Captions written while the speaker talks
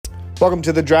Welcome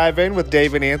to the Drive-In with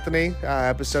Dave and Anthony,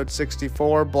 episode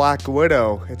 64, Black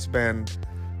Widow. It's been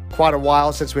quite a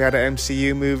while since we had an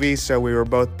MCU movie, so we were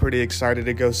both pretty excited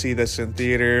to go see this in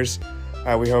theaters.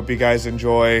 We hope you guys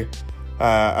enjoy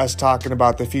us talking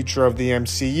about the future of the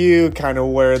MCU, kind of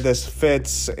where this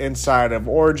fits inside of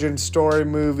origin story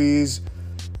movies,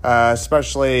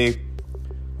 especially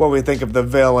what we think of the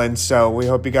villain. So we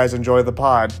hope you guys enjoy the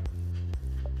pod.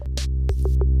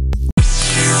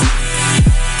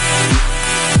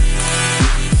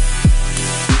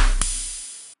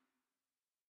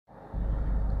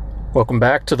 Welcome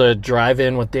back to the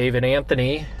Drive-In with Dave and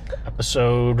Anthony,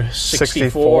 episode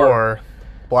 64.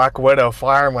 Black Widow,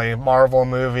 finally, Marvel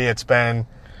movie. It's been,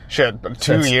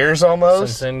 2 years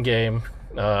almost? Since Endgame.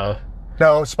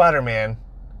 No, Spider-Man.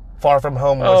 Far From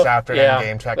Home was after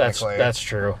Endgame, technically. That's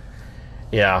true.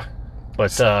 Yeah,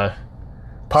 but...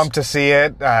 pumped to see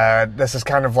it. This is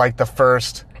kind of like the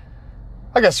first,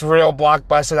 I guess, real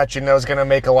blockbuster that you know is going to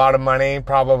make a lot of money,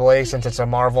 probably, since it's a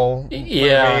Marvel movie.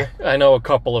 I know a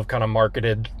couple have kind of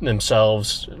marketed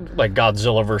themselves, like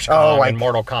Godzilla vs. Kong and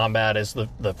Mortal Kombat is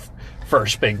the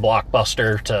first big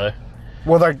blockbuster to...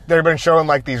 Well, they've been showing,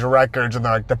 like, these records, and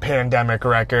like the pandemic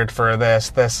record for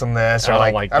this, and this. Or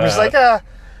I'm just like,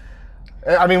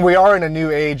 I mean, we are in a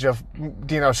new age of,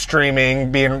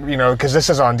 streaming, being, because this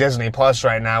is on Disney Plus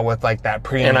right now with, like, that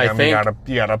premium. And I think,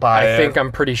 you gotta buy it.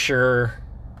 I'm pretty sure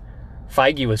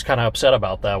Feige was kind of upset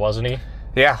about that, wasn't he?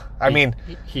 Yeah,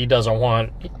 he doesn't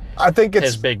want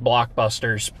his big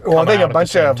blockbusters. Well, I think a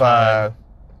bunch of,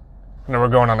 we're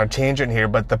going on a tangent here,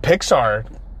 but the Pixar,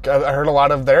 I heard a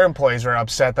lot of their employees are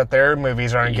upset that their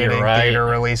movies aren't getting theater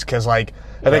release because, like,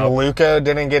 I think Luca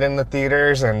didn't get in the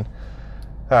theaters, and,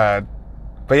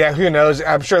 but yeah, who knows?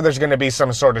 I'm sure there's going to be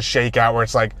some sort of shakeout where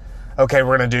it's like, okay,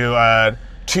 we're going to do a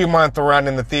 2-month run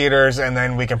in the theaters, and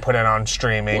then we can put it on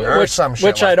streaming or some shit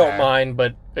which like I don't that. mind,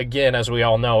 but again, as we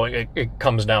all know, it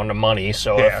comes down to money.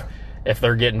 So if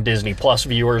they're getting Disney Plus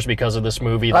viewers because of this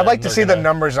movie, I'd like to see the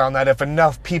numbers on that. If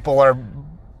enough people are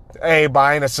A,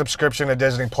 buying a subscription to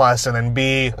Disney Plus, and then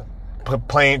B,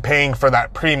 paying for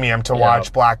that premium to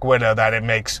watch Black Widow, that it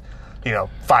makes...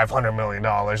 $500 million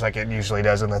like it usually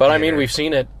does in the theater. But I mean, we've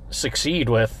seen it succeed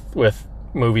with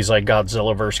movies like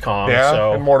Godzilla vs. Kong.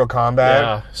 And Mortal Kombat.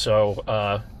 Yeah,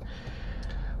 so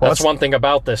that's one thing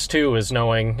about this too, is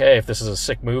knowing, hey, if this is a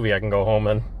sick movie, I can go home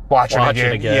and watch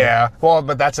it again. Yeah, well,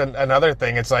 but that's another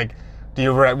thing. It's like,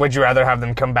 would you rather have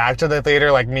them come back to the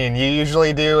theater like me and you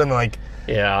usually do, and like...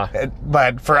 Yeah.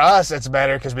 But for us, it's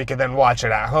better because we can then watch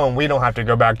it at home. We don't have to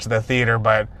go back to the theater,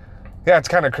 but yeah, it's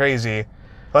kind of crazy.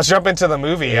 Let's jump into the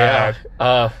movie. Yeah.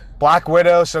 Black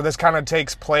Widow, so this kind of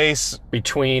takes place...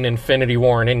 between Infinity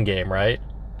War and Endgame, right?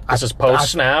 This is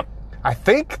post-snap? I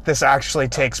think this actually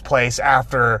takes place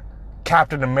after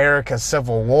Captain America's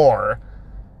Civil War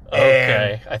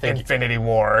and Infinity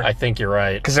War. I think you're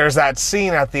right. Because there's that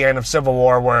scene at the end of Civil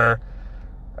War where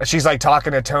she's, like,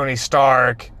 talking to Tony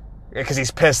Stark because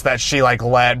he's pissed that she, like,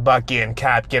 let Bucky and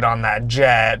Cap get on that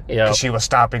jet because she was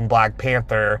stopping Black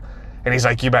Panther. And he's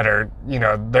like, you better,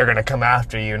 they're going to come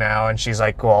after you now. And she's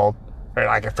like, well,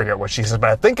 I can forget what she says, but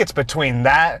I think it's between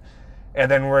that and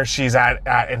then where she's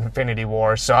at Infinity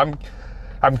War. So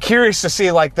I'm curious to see,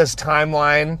 like, this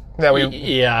timeline that we...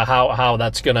 Yeah, how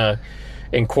that's going to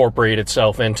incorporate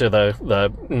itself into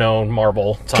the known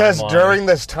Marvel timeline. Because during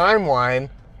this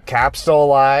timeline, Cap's still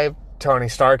alive, Tony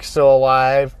Stark's still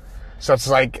alive. So it's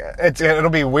like, it'll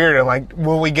be weird. And, like,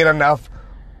 will we get enough...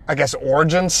 I guess,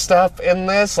 origin stuff in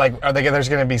this? Like, there's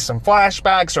going to be some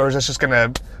flashbacks, or is this just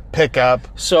going to pick up?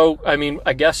 So, I mean,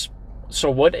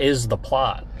 so what is the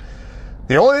plot?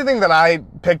 The only thing that I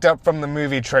picked up from the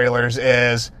movie trailers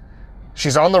is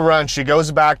she's on the run, she goes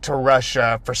back to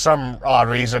Russia for some odd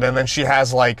reason, and then she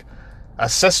has, like, a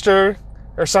sister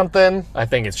or something. I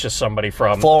think it's just somebody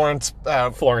from... Florence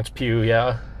Pugh,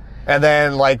 yeah. And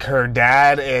then, like, her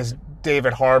dad is...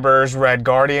 David Harbour's Red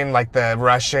Guardian, like the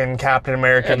Russian Captain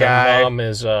America guy. And the mom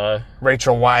is...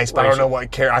 Rachel Weisz, but I don't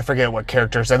know I forget what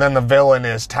characters. And then the villain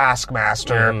is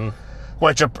Taskmaster,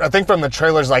 which I think from the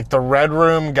trailers, like, the Red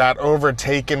Room got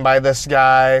overtaken by this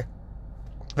guy,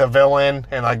 the villain,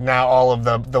 and, like, now all of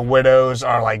the widows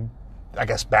are, like, I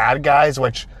guess bad guys,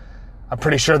 which I'm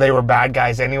pretty sure they were bad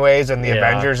guys anyways, and the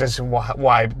Avengers is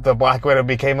why the Black Widow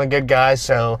became a good guy,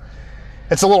 so...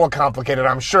 It's a little complicated.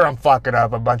 I'm sure I'm fucking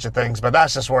up a bunch of things, but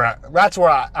that's just where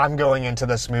I'm going into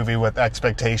this movie with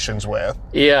expectations with.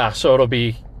 Yeah, so it'll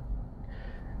be...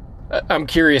 I'm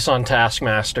curious on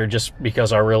Taskmaster just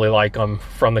because I really like him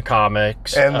from the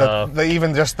comics. And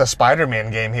even just the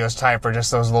Spider-Man game, he was tied for just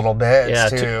those little bits,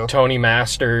 too. Tony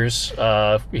Masters,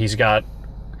 he's got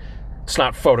it's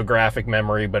not photographic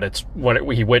memory, but it's when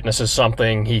he witnesses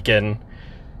something, he can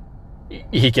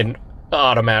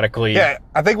automatically. Yeah,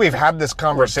 I think we've had this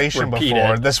conversation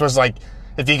before. This was like,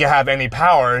 if you could have any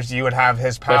powers, you would have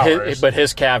his powers. But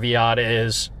his caveat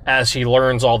is, as he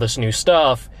learns all this new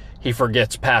stuff, he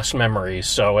forgets past memories.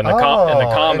 So in the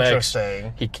comics,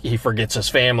 he forgets his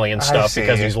family and stuff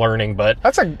because he's learning. But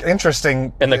that's an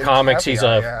interesting. In the comics,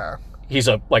 caveat, he's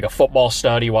like a football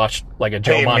stud. He watched like a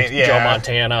Joe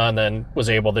Montana, and then was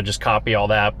able to just copy all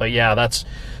that. But yeah,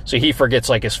 so he forgets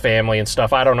like his family and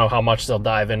stuff. I don't know how much they'll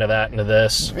dive into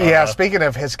this. Yeah, speaking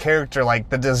of his character, like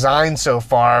the design so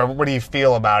far, what do you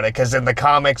feel about it? Because in the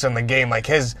comics and the game, like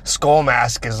his skull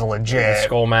mask is legit. The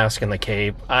skull mask and the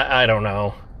cape. I don't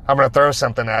know. I'm gonna throw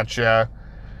something at you.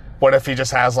 What if he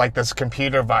just has like this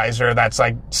computer visor that's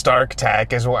like Stark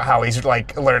Tech, is how he's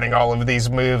like learning all of these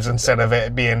moves instead of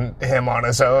it being him on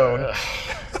his own?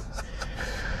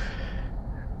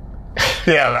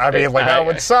 Yeah, I mean, like that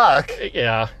would suck.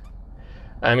 Yeah,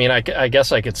 I mean, I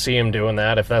guess I could see him doing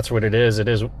that if that's what it is. It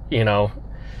is,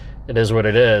 it is what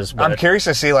it is. But I'm curious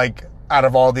to see, like, out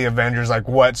of all the Avengers, like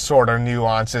what sort of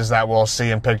nuances that we'll see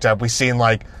him picked up. We've seen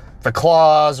like the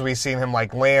claws. We've seen him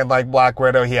like land like Black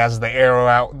Widow. He has the arrow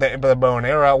out, the bow and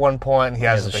arrow at one point. He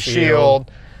has the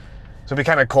shield. So it'd be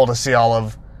kind of cool to see all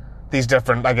of these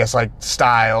different, I guess, like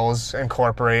styles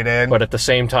incorporated. But at the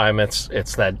same time, it's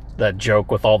that joke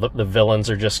with all the villains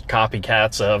are just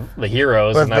copycats of the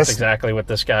heroes, and that's exactly what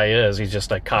this guy is. He's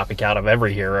just a copycat of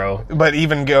every hero. But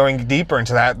even going deeper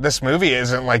into that, this movie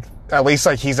isn't like, at least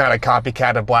like he's not a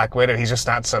copycat of Black Widow. He's just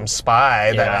not some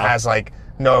spy that has like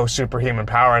no superhuman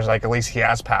powers. Like, at least he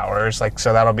has powers. Like,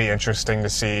 so that'll be interesting to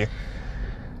see.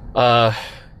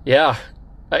 Yeah.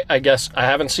 I guess I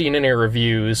haven't seen any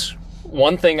reviews.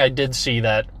 One thing I did see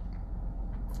that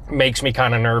makes me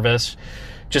kind of nervous,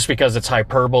 just because it's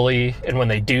hyperbole, and when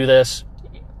they do this,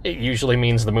 it usually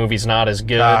means the movie's not as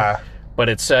good. But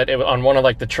it said, on one of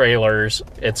like the trailers,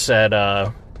 it said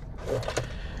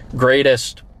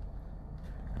greatest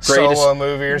solo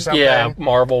movie or something. Yeah,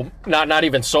 Marvel. Not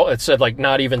even solo. It said like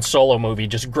not even solo movie,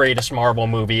 just greatest Marvel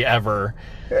movie ever.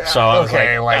 So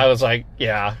I was like,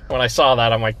 yeah. When I saw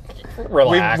that, I'm like,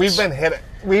 relax.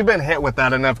 We've been hit with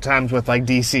that enough times with like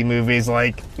DC movies.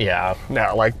 Like, yeah,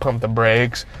 no, like pump the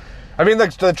brakes. I mean,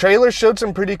 the trailer showed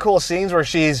some pretty cool scenes where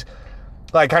she's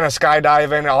like kind of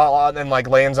skydiving and like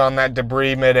lands on that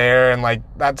debris midair, and like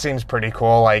that seems pretty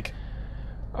cool. Like,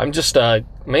 I'm just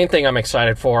main thing I'm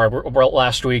excited for.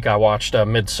 Last week I watched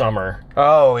Midsummer.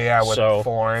 Oh yeah, with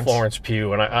Florence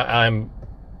Pugh, and I'm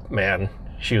man,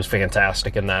 she was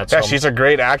fantastic in that. Yeah, she's a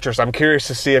great actress. I'm curious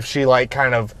to see if she like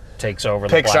kind of takes over,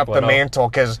 picks up the mantle,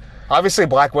 because obviously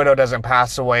Black Widow doesn't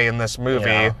pass away in this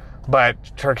movie, but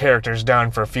her character's done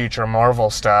for future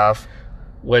Marvel stuff.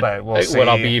 But we'll see. What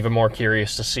I'll be even more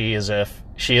curious to see is if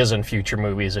she is in future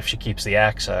movies, if she keeps the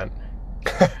accent,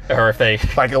 or if they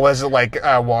like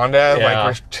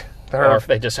Wanda, or if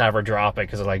they just have her drop it,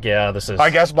 because like, this is. I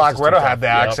guess Black Widow had the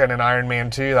accent in Iron Man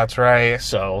 2. That's right.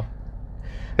 So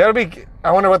that'll be.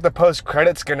 I wonder what the post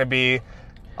credits going to be.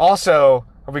 Also,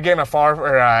 are we getting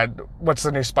what's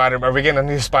the new Spider-Man? Are we getting a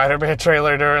new Spider-Man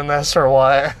trailer during this, or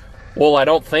what? Well, I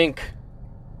don't think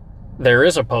there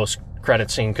is a post-credit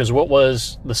scene, because what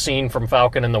was the scene from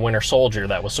Falcon and the Winter Soldier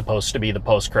that was supposed to be the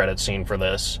post-credit scene for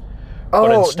this?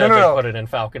 But instead they put it in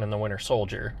Falcon and the Winter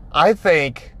Soldier. I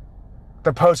think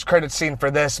the post-credit scene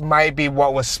for this might be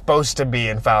what was supposed to be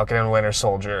in Falcon and Winter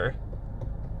Soldier.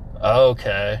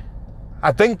 Okay.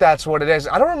 I think that's what it is.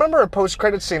 I don't remember a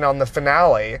post-credit scene on the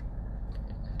finale.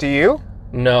 Do you?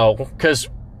 No, because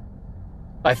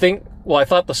I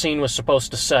thought the scene was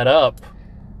supposed to set up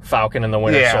Falcon and the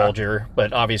Winter Soldier,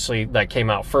 but obviously that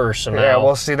came out first. So now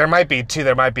we'll see. There might be two.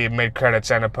 There might be a mid-credits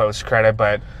and a post-credit,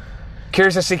 but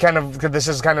curious to see because this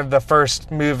is kind of the first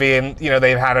movie, and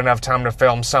they've had enough time to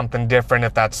film something different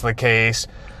if that's the case.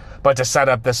 But to set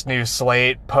up this new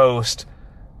slate post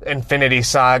Infinity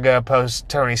Saga, post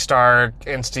Tony Stark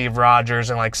and Steve Rogers,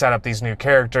 and like set up these new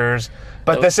characters.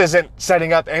 But this isn't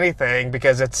setting up anything,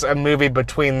 because it's a movie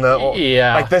between the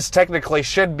like, this technically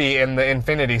should be in the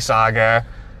Infinity Saga.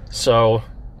 So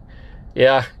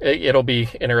it'll be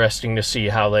interesting to see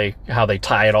how they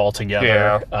tie it all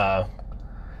together.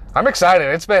 I'm excited.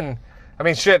 It's been,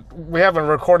 we haven't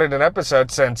recorded an episode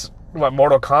since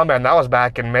Mortal Kombat, and that was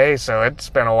back in May, so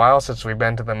it's been a while since we've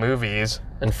been to the movies.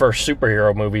 And first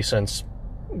superhero movie since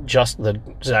just the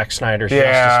Zack Snyder's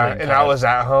Justice League. And that was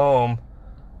at home.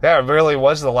 Yeah, it really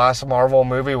was the last Marvel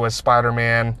movie with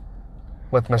Spider-Man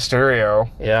with Mysterio.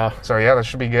 Yeah. So that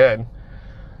should be good.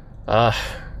 I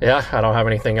don't have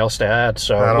anything else to add.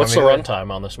 So what's the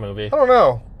runtime on this movie? I don't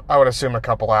know. I would assume a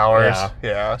couple hours.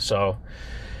 Yeah. So,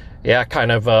 yeah,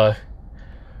 kind of, I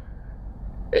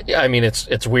mean,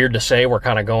 it's weird to say we're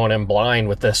kind of going in blind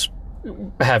with this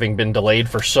having been delayed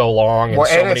for so long and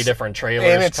so many different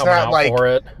trailers coming out for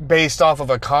it. Based off of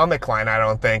a comic line, I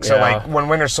don't think. So, like, when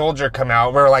Winter Soldier come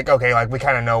out, we're like, okay, like, we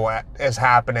kind of know what is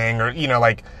happening, or, you know,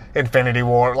 like, Infinity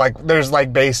War, like, there's,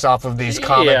 like, based off of these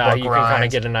comic book runs. Yeah, you can kind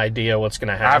of get an idea what's going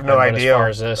to happen. I have no idea. As far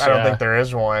as this, I don't think there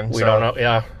is one. We don't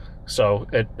know, So,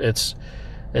 it's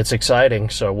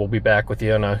exciting, so we'll be back with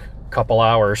you in a couple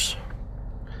hours.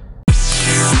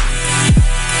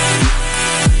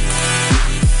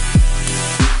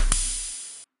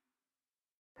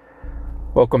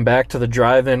 Welcome back to the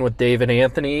Drive-In with Dave and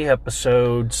Anthony,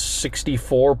 episode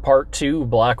 64, part 2,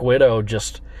 Black Widow.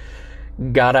 Just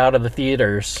got out of the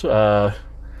theaters. I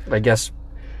guess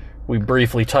we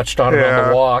briefly touched on it on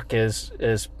the walk, is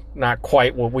not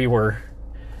quite what we were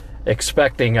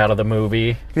expecting out of the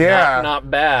movie. Yeah.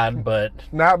 Not bad, but...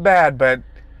 Not bad, but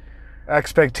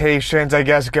expectations, I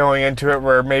guess, going into it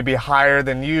were maybe higher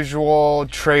than usual.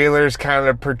 Trailers kind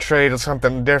of portrayed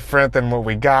something different than what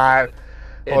we got.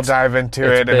 We'll dive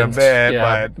into it in a bit,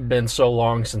 but been so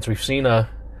long since we've seen a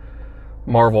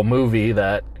Marvel movie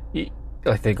that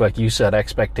I think, like you said,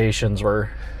 expectations were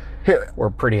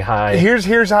pretty high.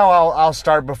 Here's how I'll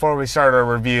start before we start our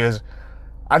reviews.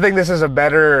 I think this is a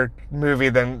better movie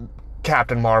than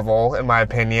Captain Marvel, in my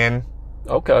opinion.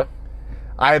 Okay.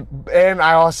 I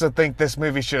also think this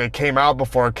movie should have came out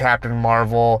before Captain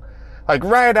Marvel. Like,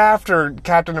 right after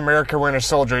Captain America Winter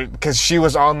Soldier, because she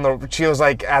was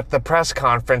like at the press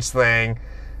conference thing.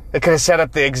 It could have set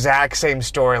up the exact same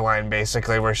storyline,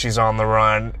 basically, where she's on the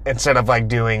run, instead of, like,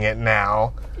 doing it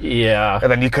now. Yeah.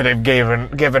 And then you could have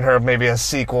given her maybe a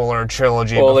sequel or a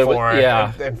trilogy before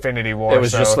Infinity War. It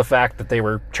was just the fact that they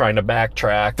were trying to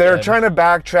backtrack. They were trying to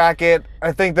backtrack it.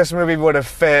 I think this movie would have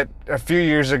fit a few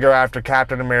years ago after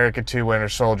Captain America 2 Winter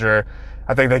Soldier.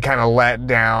 I think they kind of let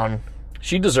down...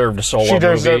 She deserved a solo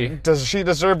movie. She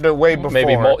deserved it way before.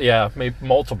 Maybe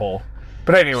multiple.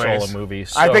 But anyways, solo movies.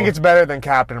 So, I think it's better than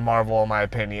Captain Marvel, in my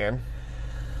opinion.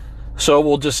 So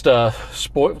we'll just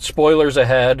spoilers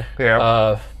ahead.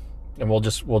 Yeah. And we'll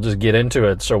just get into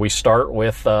it. So we start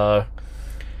with Ohio,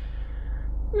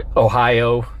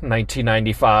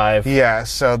 1995. Yeah.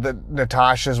 So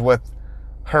Natasha's with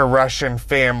her Russian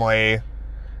family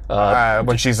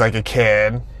when she's like a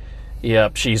kid.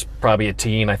 Yep, she's probably a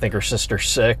teen. I think her sister's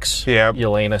 6. Yep.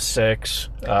 Yelena's 6.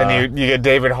 And you get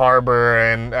David Harbour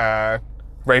and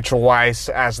Rachel Weisz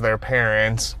as their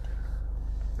parents.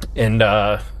 And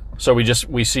so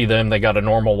we see them. They got a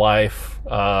normal life.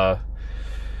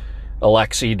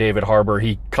 Alexei, David Harbour,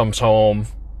 he comes home,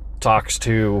 talks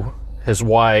to his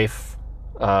wife,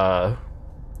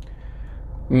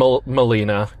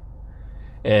 Melina,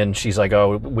 and she's like,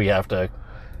 "Oh, we have to."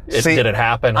 Did it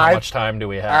happen? How much time do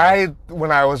we have?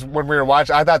 When we were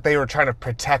watching, I thought they were trying to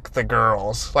protect the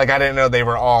girls. Like, I didn't know they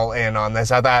were all in on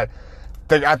this. I thought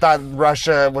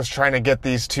Russia was trying to get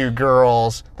these 2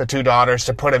 girls, the 2 daughters,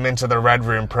 to put them into the Red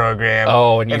Room program.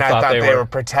 Oh, and I thought they were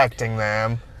protecting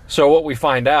them. So what we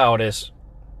find out is,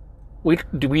 I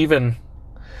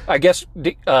guess,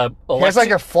 he has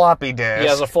like a floppy disk. He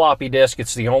has a floppy disk.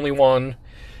 It's the only one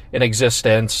in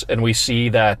existence, and we see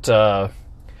that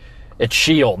it's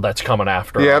S.H.I.E.L.D. that's coming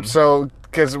after him. Yep, so,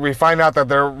 because we find out that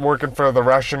they're working for the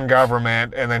Russian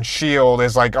government, and then S.H.I.E.L.D.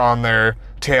 is, like, on their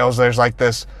tails. There's, like,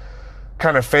 this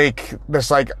kind of fake,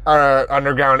 this, like,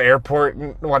 underground airport,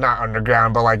 well, not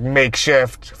underground, but, like,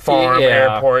 makeshift farm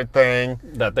airport thing.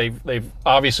 That they've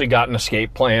obviously got an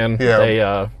escape plan.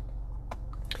 Yeah.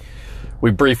 We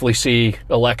briefly see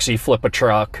Alexei flip a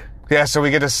truck. Yeah, so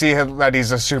we get to see him, that he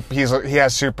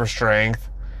has super strength.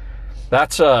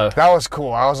 That was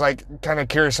cool. I was, like, kind of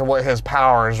curious of what his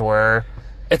powers were.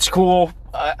 It's cool.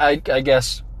 I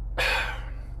guess,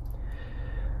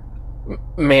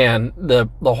 man, the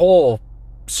whole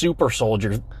super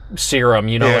soldier serum,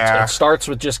 it starts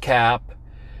with just Cap,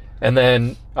 and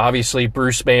then obviously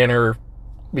Bruce Banner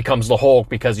becomes the Hulk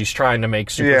because he's trying to make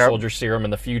super soldier serum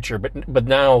in the future, but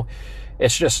now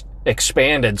it's just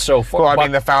expanded so far. Well, I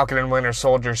mean, the Falcon and Winter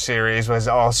Soldier series was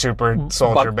all super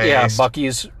soldier based. Yeah,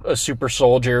 Bucky's a super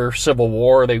soldier. Civil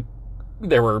War, they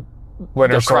were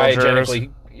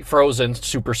cryogenically frozen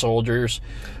super soldiers.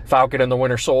 Falcon and the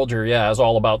Winter Soldier, is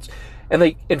all about.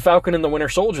 And in Falcon and the Winter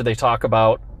Soldier, they talk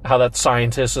about how that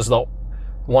scientist is the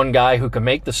one guy who can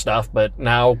make the stuff, but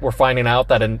now we're finding out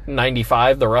that in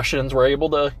 95 the Russians were able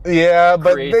to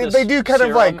but they do kind of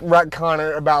like retcon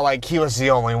it about like he was the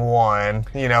only one,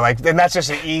 like, and that's just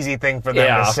an easy thing for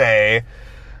them to say.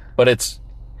 But it's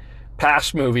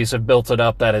past movies have built it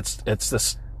up that it's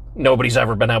this nobody's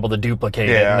ever been able to duplicate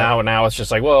it. Yeah. Now it's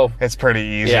just like, well, It's pretty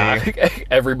easy. yeah,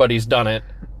 everybody's done it.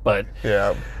 But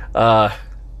Yeah.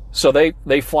 so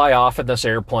they fly off in this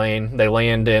airplane. They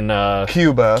land in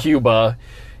Cuba.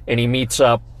 and he meets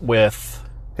up with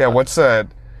Yeah, what's that?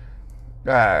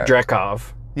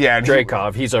 Drekov. Yeah, and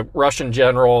Drakov. He's a Russian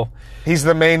general, he's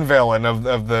the main villain of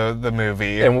the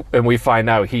movie. and we find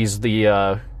out he's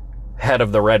the head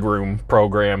of the Red Room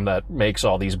program that makes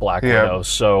all these Black Widows.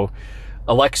 So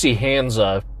Alexei hands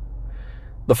the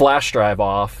flash drive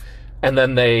off, and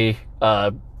then they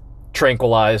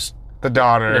tranquilize the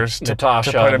daughters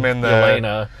Natasha to put him in the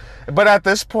Yelena. But at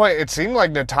this point, it seemed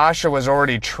like Natasha was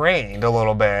already trained a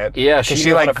little bit. Yeah,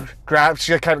 she like grabbed.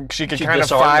 She could kind of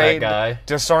fight, that guy.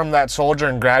 disarm that soldier,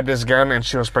 and grabbed his gun, and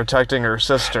she was protecting her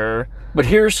sister. But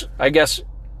here's, I guess,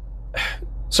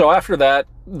 so after that,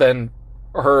 then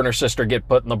her and her sister get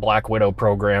put in the Black Widow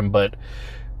program. But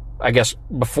I guess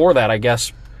before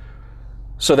that,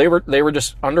 so they were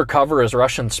just undercover as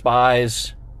Russian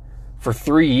spies for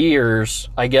 3 years.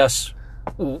 I guess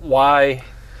why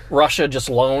Russia just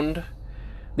loaned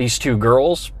these two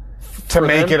girls to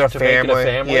make it a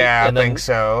family. Yeah, and I think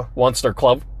so. Once their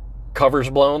club cover's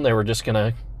blown, they were just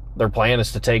gonna. Their plan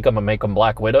is to take them and make them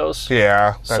Black Widows.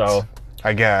 Yeah, so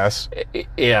I guess.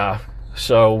 Yeah,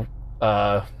 so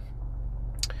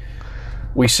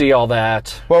we see all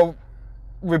that. Well,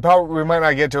 we might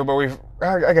not get to it, but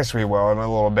I guess we will in a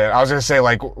little bit. I was gonna say,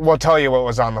 like, we'll tell you what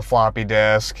was on the floppy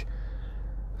disk.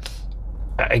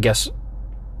 I guess.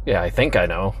 Yeah, I think I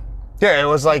know. Yeah, it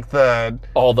was like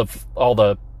all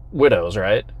the widows,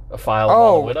 right? A file of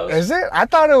all the widows. Is it? I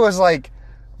thought it was like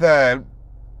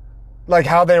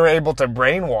how they were able to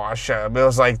brainwash them. It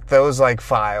was like those like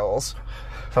files.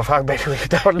 So fuck, maybe we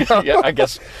don't know. Yeah, I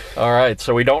guess. All right,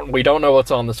 so we don't know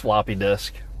what's on this floppy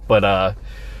disk, but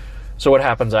so what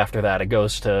happens after that? It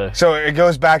goes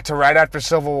back to right after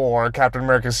Civil War, Captain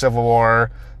America's Civil War.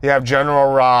 You have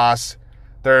General Ross.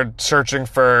 They're searching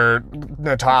for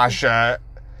Natasha,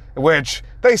 which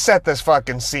they set this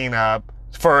fucking scene up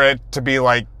for it to be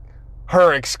like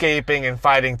her escaping and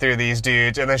fighting through these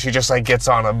dudes, and then she just like gets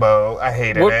on a boat. I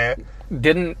hated it.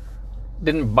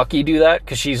 Didn't Bucky do that?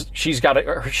 Because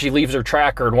she leaves her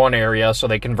tracker in one area, so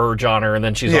they converge on her, and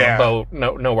then she's on a boat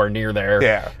nowhere near there.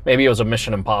 Yeah, maybe it was a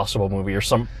Mission Impossible movie or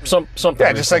something.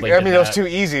 Yeah, just like it was too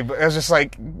easy. But it was just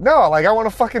like no, like I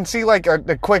want to fucking see like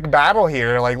a quick battle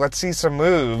here. Like let's see some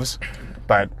moves,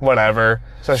 but whatever.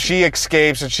 So she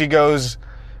escapes and she goes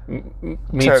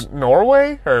to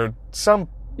Norway or some.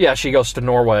 Yeah, she goes to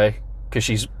Norway because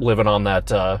she's living on that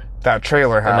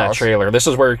trailer house. In that trailer. This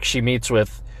is where she meets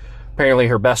with. Apparently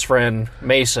her best friend,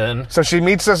 Mason. So she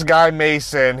meets this guy,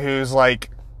 Mason, who's like,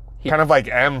 kind of like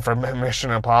M from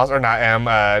Mission Impossible, or not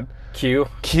M, Q.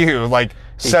 Like,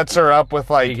 sets her up with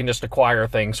like... He can just acquire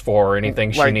things for her,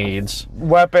 anything she needs.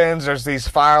 Weapons, there's these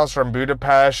files from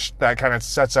Budapest that kind of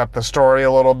sets up the story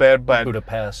a little bit, but...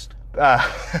 Budapest. I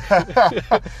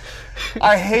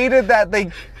hated that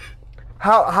they...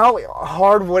 How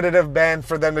hard would it have been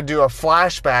for them to do a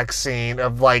flashback scene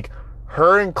of like,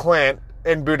 her and Clint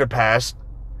in Budapest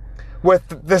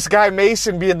with this guy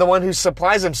Mason being the one who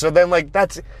supplies him, so then like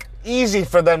that's easy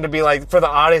for them to be like, for the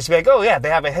audience to be like, oh yeah, they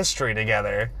have a history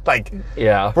together, like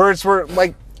yeah, we're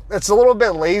like, it's a little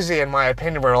bit lazy in my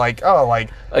opinion. We're like, oh, like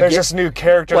there's this new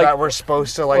character that we're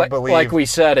supposed to like believe. Like we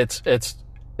said, it's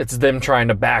them trying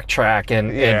to backtrack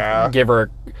and give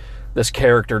her this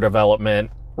character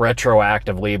development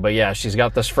retroactively, but yeah, she's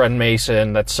got this friend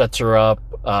Mason that sets her up.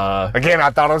 Again, I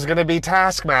thought it was going to be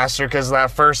Taskmaster because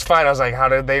that first fight, I was like, how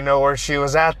did they know where she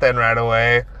was at then right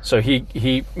away? So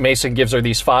Mason gives her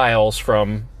these files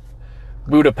from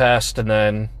Budapest, and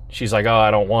then she's like, oh,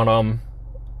 I don't want them.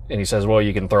 And he says, well,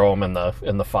 you can throw them in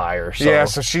the fire. So, yeah,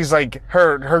 so she's like,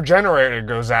 her generator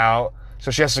goes out,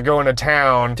 so she has to go into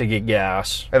town to get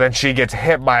gas. And then she gets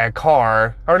hit by a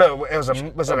car. Or no, it was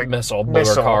a missile, blew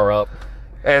her car up.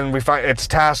 And we find it's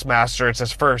Taskmaster. It's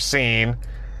his first scene,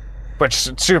 which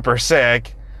is super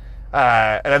sick.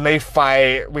 And then they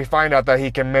fight. We find out that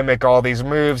he can mimic all these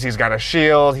moves. He's got a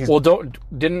shield. He's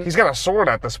got a sword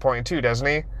at this point too, doesn't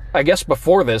he? I guess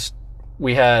before this,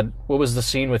 we had, what was the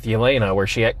scene with Yelena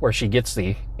where she gets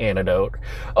the antidote?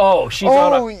 Oh,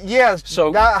 yeah.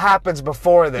 So that happens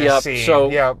before this scene.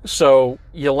 So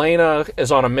Yelena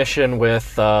is on a mission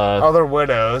with other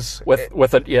widows. With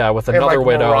another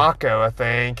widow. Morocco, I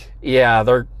think. Yeah,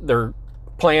 their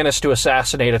plan is to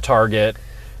assassinate a target.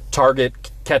 Target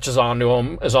catches onto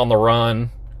him, is on the run.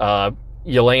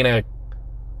 Yelena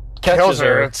kills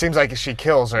her. It seems like she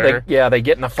kills her. They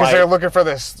get in a fight. Because they're looking for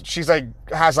this. She's like,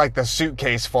 has like the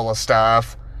suitcase full of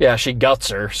stuff. Yeah, she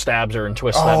guts her, stabs her, and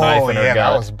twists that knife in her gut.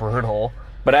 That was brutal.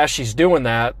 But as she's doing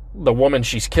that, the woman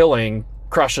she's killing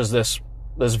crushes this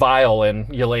vial in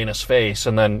Yelena's face,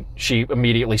 and then she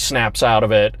immediately snaps out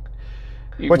of it.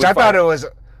 Which I thought it was,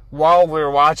 while we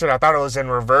were watching, I thought it was in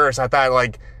reverse. I thought,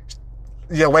 like,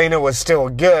 Yelena was still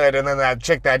good, and then that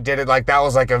chick that did it, like, that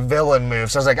was like a villain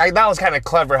move. So I was like, that was kind of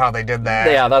clever how they did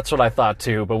that. Yeah, that's what I thought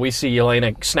too. But we see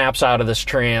Yelena snaps out of this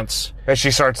trance. And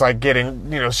she starts, like,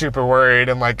 getting, super worried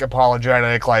and, like,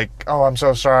 apologetic, like, oh, I'm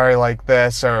so sorry, like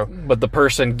this. So, but the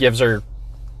person gives her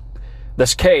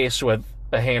this case with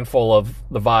a handful of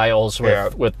the vials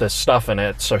with this stuff in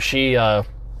it. So she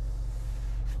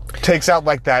takes out,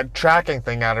 like, that tracking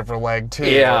thing out of her leg, too.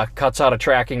 Yeah, cuts out a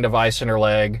tracking device in her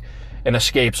leg and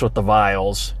escapes with the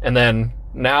vials. And then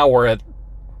now we're at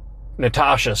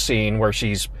Natasha's scene where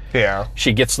she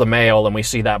gets the mail, and we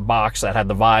see that box that had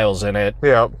the vials in it.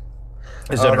 Yep.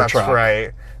 Is in her that's truck.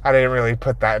 Right. I didn't really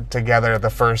put that together the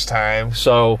first time.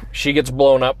 So she gets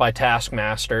blown up by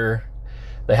Taskmaster.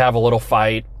 They have a little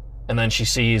fight, and then she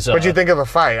sees... What'd you think of the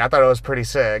fight? I thought it was pretty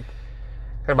sick,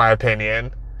 in my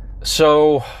opinion.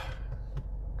 So...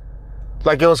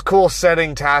 Like, it was cool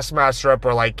setting Taskmaster up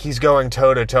where, like, he's going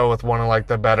toe-to-toe with one of, like,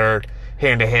 the better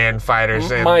hand-to-hand fighters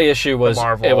in my issue was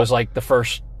Marvel. It was like the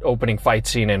first opening fight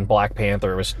scene in Black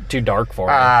Panther. It was too dark for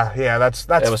me. Yeah, that's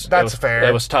fair.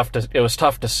 It was tough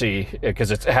to see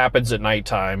because it happens at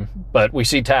nighttime. But we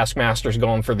see Taskmaster's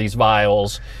going for these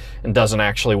vials and doesn't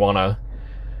actually want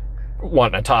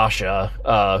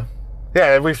Natasha.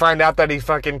 Yeah, we find out that he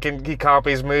he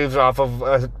copies moves off of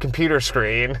a computer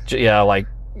screen. Yeah, like,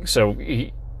 so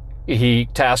he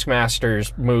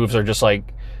Taskmaster's moves are just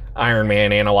like Iron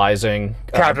Man analyzing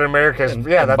Captain America's. And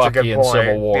that's Bucky a good point. in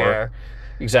Civil War. Yeah.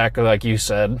 Exactly like you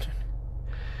said,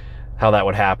 how that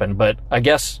would happen. But I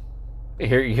guess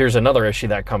here's another issue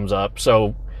that comes up.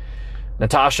 So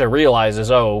Natasha realizes,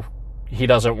 he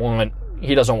doesn't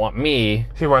want me.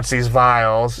 He wants these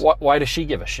vials. Why does she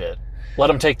give a shit? Let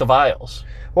him take the vials.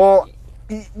 Well,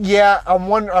 yeah, I'm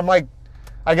like,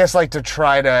 I guess, like, to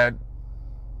try to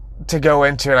go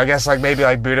into it, I guess, like, maybe,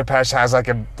 like, Budapest has, like,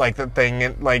 the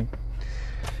thing, like,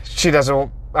 she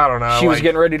doesn't, I don't know. She was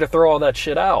getting ready to throw all that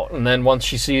shit out, and then once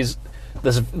she sees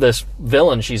this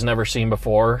villain she's never seen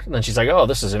before, then she's like, oh,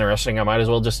 this is interesting, I might as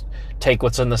well just take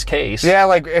what's in this case. Yeah,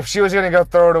 like, if she was gonna go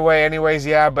throw it away anyways,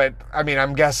 yeah, but, I mean,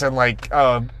 I'm guessing, like,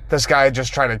 oh, this guy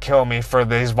just tried to kill me for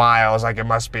these vials, like, it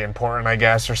must be important, I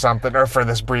guess, or something, or for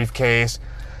this briefcase.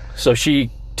 So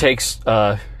she takes,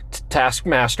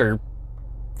 Taskmaster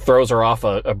throws her off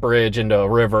a bridge into a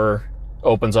river,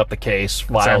 opens up the case,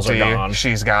 vials are gone.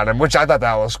 She's got him, which I thought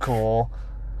that was cool.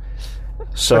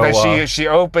 So she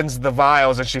opens the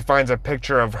vials and she finds a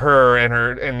picture of her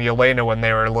and Yelena when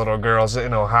they were little girls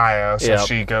in Ohio. So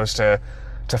she goes to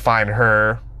find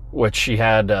her, which she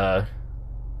had.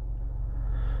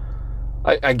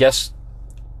 I guess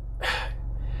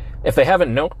if they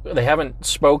haven't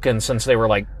spoken since they were,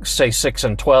 like, say 6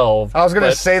 and 12. I was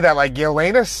gonna say that, like,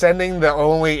 Yelena's sending the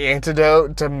only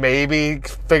antidote to maybe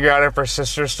figure out if her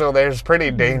sister's still there is pretty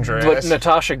dangerous. But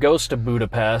Natasha goes to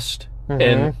Budapest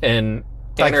and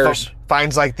enters,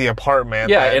 finds, like, the apartment.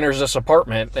 Yeah, enters this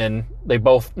apartment, and they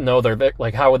both know they're,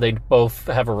 like, how would they both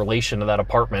have a relation to that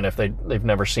apartment if they've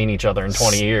never seen each other in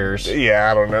 20 years? Yeah,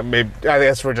 I don't know. Maybe I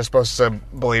guess we're just supposed to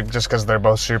believe just because they're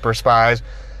both super spies.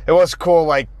 It was cool,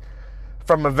 like,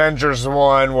 from Avengers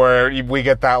 1, where we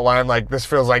get that line, like, this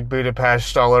feels like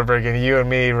Budapest all over again. You and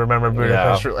me remember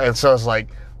Budapest. Yeah. And so it's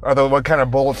like, what kind of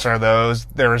bullets are those?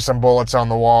 There were some bullets on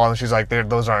the wall, and she's like,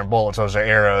 those aren't bullets, those are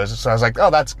arrows. So I was like,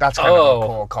 oh, that's kind of a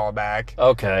cool callback.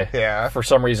 Okay. Yeah. For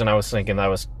some reason, I was thinking that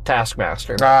was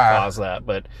Taskmaster that caused that,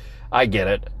 but I get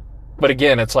it. But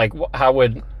again, it's like, how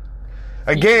would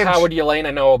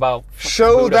Yelena know about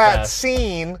show Budapest? That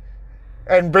scene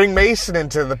and bring Mason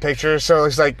into the picture, so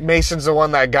it's like Mason's the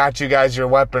one that got you guys your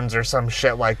weapons or some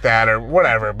shit like that or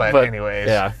whatever. But anyways,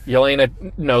 yeah,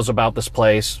 Yelena knows about this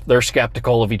place. They're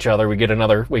skeptical of each other. I like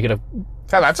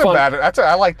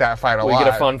that fight a lot. We get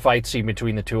a fun fight scene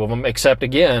between the two of them. Except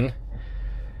again,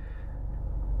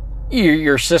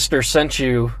 your sister sent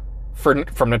you.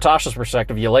 From Natasha's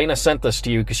perspective, Yelena sent this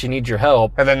to you because she needs your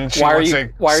help. And then why are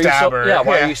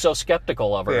you so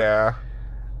skeptical of her?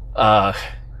 Yeah.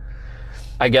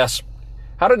 I guess,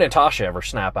 how did Natasha ever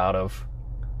snap out of?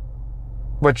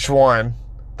 Which one?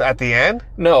 At the end?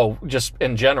 No, just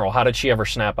in general. How did she ever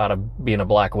snap out of being a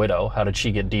Black Widow? How did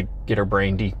she get her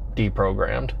brain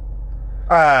deprogrammed?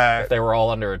 If they were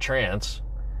all under a trance.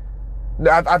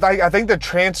 I think the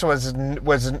trance was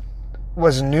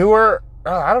newer.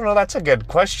 Oh, I don't know. That's a good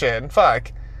question.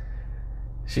 Fuck.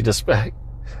 She just...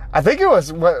 I think it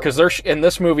was... Because in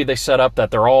this movie, they set up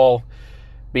that they're all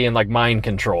being, like, mind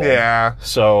controlled. Yeah.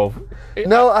 So...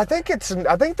 No, I think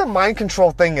the mind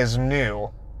control thing is new.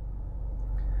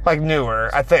 Like, newer,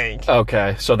 I think.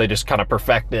 Okay, so they just kind of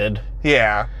perfected...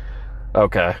 Yeah.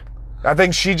 Okay. I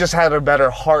think she just had a better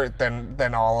heart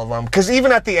than all of them. Because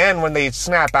even at the end, when they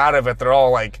snap out of it, they're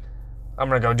all like, I'm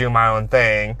going to go do my own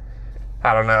thing.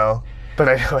 I don't know. But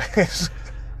anyways...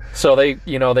 So they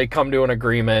come to an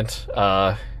agreement.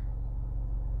 I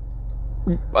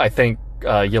think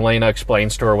Yelena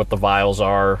explains to her what the vials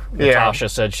are. Yeah. Natasha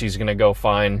said she's going to go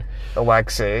find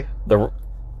Alexei.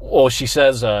 She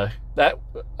says that,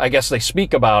 I guess they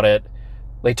speak about it.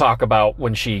 They talk about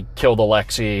when she killed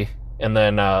Alexei, and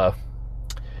then... not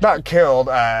killed.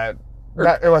 It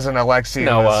wasn't Alexei.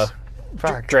 No,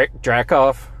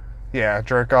 Drakov. Yeah,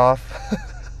 Jerkoff.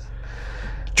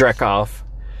 Drakov.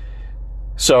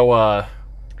 So,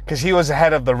 because he was the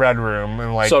head of the Red Room,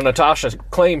 and like... So Natasha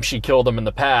claims she killed him in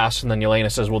the past, and then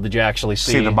Yelena says, well, did you actually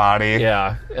see the body?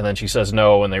 Yeah, and then she says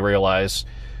no, and they realize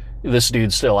this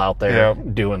dude's still out there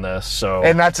doing this, so...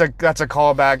 And that's a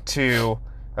callback to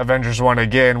Avengers 1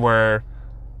 again, where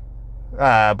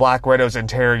Black Widow's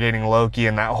interrogating Loki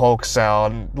in that Hulk cell,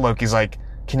 and Loki's like,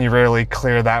 can you really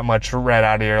clear that much red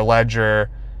out of your ledger?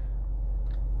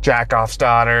 Jackoff's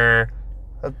daughter...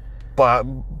 blah,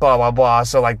 blah, blah, blah.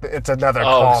 So, like, it's another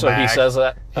callback. So he says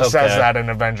that? He says that in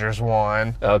Avengers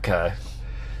 1. Okay.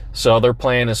 So their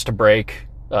plan is to break,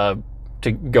 to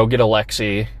go get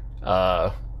Alexei,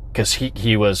 because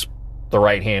he was the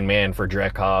right-hand man for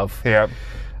Dreykov.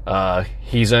 Yep.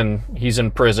 He's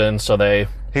in prison, so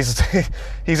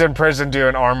he's in prison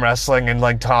doing arm wrestling and,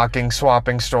 like,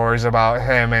 swapping stories about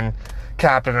him and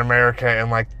Captain America in,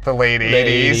 like, the late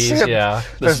 80s. Yeah.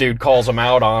 This dude calls him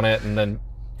out on it, and then...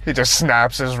 He just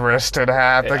snaps his wrist in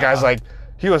half. The guy's like,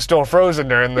 he was still frozen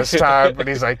during this time, but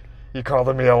he's like, you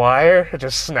calling me a liar? It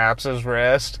just snaps his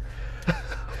wrist.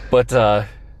 But,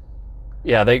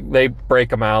 they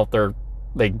break him out.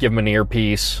 They give him an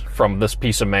earpiece from this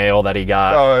piece of mail that he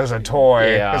got. Oh, it was a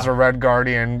toy. Yeah. It was a Red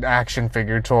Guardian action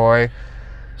figure toy.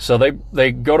 So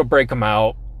they go to break him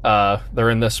out.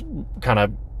 They're in this kind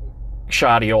of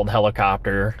shoddy old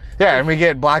helicopter. Yeah, and we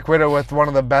get Black Widow with one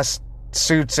of the best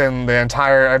suits in the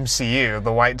entire MCU.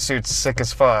 The white suit's sick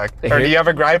as fuck. Or do you have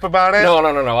a gripe about it? No.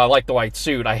 I like the white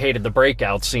suit. I hated the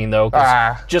breakout scene though.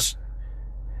 Just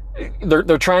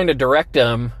they're trying to direct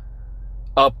him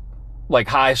up like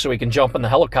high so he can jump in the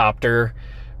helicopter,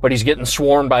 but he's getting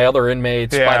swarmed by other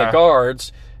inmates by the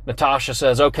guards. Natasha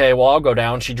says, "Okay, well I'll go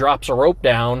down." She drops a rope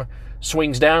down,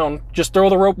 swings down. Just throw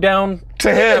the rope down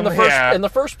to him in the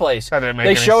first place. That didn't make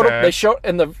any sense. They showed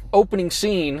in the opening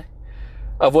scene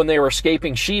of when they were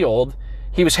escaping S.H.I.E.L.D.,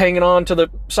 he was hanging on to the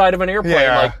side of an airplane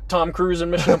like Tom Cruise in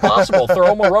Mission Impossible.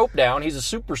 Throw him a rope down. He's a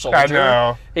super soldier. I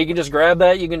know. He can just grab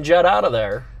that. You can jet out of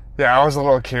there. Yeah, I was a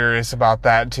little curious about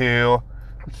that too.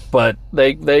 But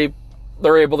they're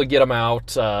able to get him out.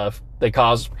 They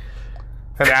cause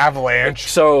an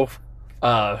avalanche. So,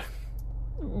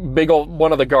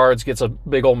 one of the guards gets a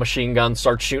big old machine gun,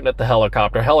 starts shooting at the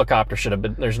helicopter. Helicopter should have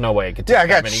been, there's no way it could take I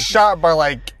got shot by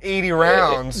like 80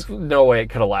 rounds. No way it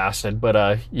could have lasted. But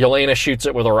Yelena shoots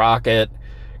it with a rocket.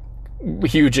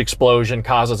 Huge explosion,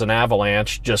 causes an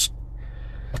avalanche, just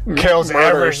kills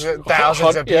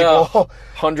thousands of people.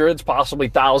 Hundreds, possibly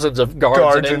thousands of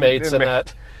guards and inmates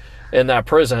in that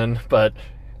prison. But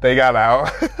they got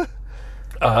out.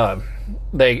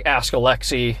 They ask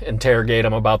Alexei, interrogate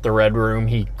him about the Red Room.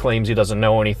 He claims he doesn't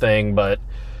know anything, but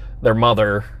their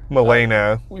mother,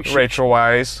 Milena, Rachel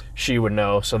Weisz, she would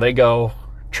know. So they go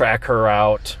track her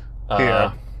out.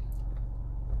 I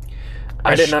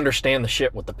didn't understand the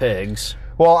shit with the pigs.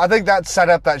 Well, I think that set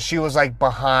up that she was like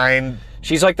behind.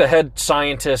 She's like the head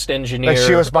scientist engineer. Like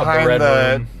she was behind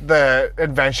the the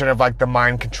invention of like the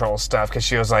mind control stuff, because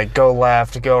she was like go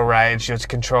left, go right, and she was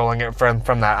controlling it from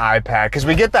that iPad. Because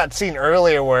we get that scene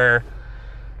earlier where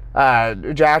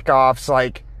Jackoff's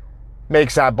like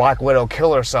makes that Black Widow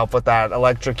kill herself with that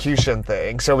electrocution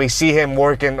thing. So we see him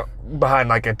working behind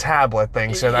like a tablet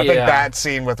thing. So I think that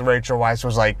scene with Rachel Weisz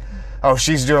was like, oh,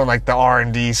 she's doing like the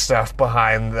R&D stuff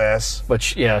behind this. But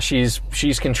she's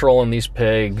controlling these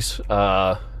pigs.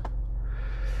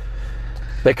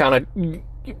 They kind of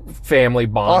family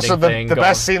bonding also, thing. The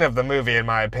best scene of the movie, in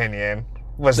my opinion,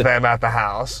 was them at the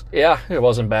house. Yeah, it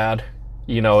wasn't bad.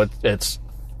 You know, it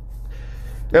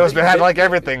had like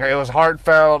everything. It was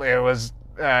heartfelt. It was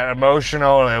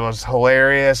emotional. It was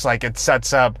hilarious. Like it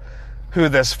sets up who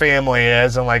this family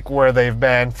is and like where they've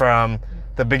been from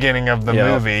the beginning of the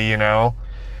movie, you know.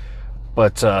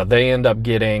 But they end up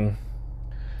getting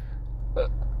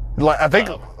I think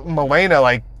Milena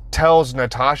like tells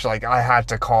Natasha, like, I had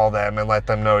to call them and let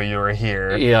them know you were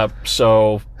here. Yep.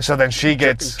 So then she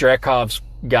gets... Dracov's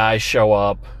guys show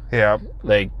up. Yep.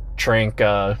 They trank...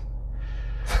 that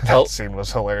scene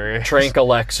was hilarious. Trank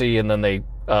Alexei, and then they...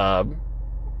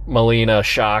 Melina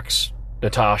shocks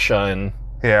Natasha and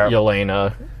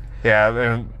Yelena.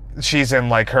 Yeah, and she's in,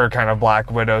 like, her kind of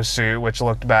Black Widow suit, which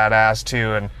looked badass,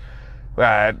 too, and,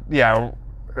 yeah...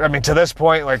 I mean, to this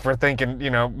point, like, we're thinking, you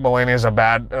know, Melania's a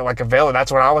villain.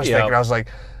 That's what I was thinking. I was like,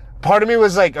 part of me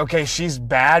was like, okay, she's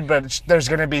bad, but there's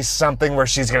going to be something where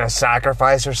she's going to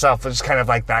sacrifice herself. It's kind of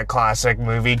like that classic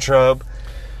movie trope.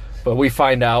 But we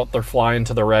find out they're flying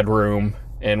to the Red Room,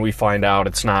 and we find out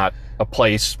it's not a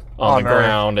place on the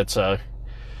ground. It's a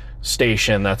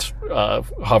station that's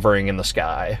hovering in the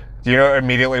sky. You know,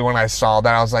 immediately when I saw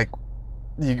that, I was like,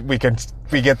 we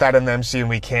get that in the MCU, and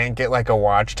we can't get, like, a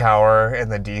watchtower in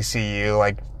the DCU,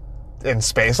 like, in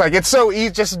space. Like, it's so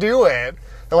easy, just do it.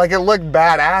 Like, it looked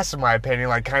badass, in my opinion,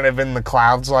 like, kind of in the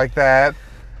clouds like that.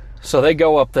 So they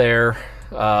go up there.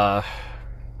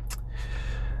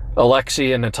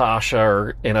 Alexei and Natasha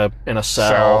are in a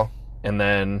cell, and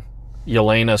then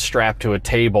Yelena's strapped to a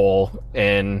table,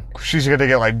 and... She's gonna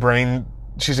get, like,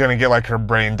 her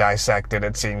brain dissected,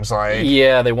 it seems like.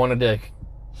 Yeah, they wanted to...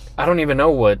 I don't even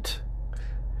know what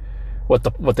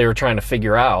they were trying to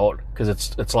figure out, because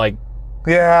it's like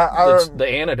the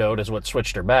antidote is what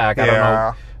switched her back. I don't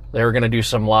know. They were going to do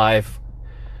some live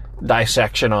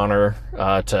dissection on her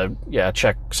to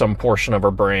check some portion of her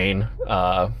brain.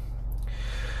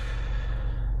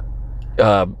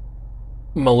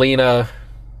 Melina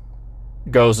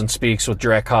goes and speaks with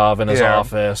Drakov in his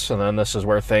office, and then this is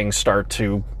where things start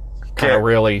to kind of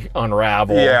really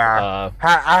unravel. Yeah.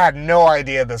 I had no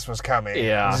idea this was coming.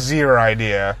 Yeah. Zero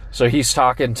idea. So he's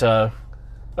talking to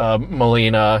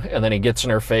Melina, and then he gets in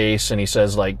her face, and he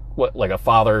says, like, what, like a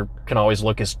father can always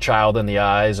look his child in the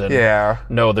eyes and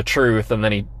know the truth, and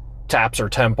then he taps her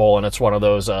temple, and it's one of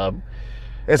those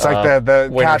it's like the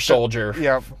Winter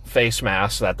Soldier face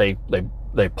masks that they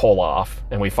pull off,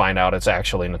 and we find out it's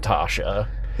actually Natasha.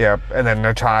 Yep, and then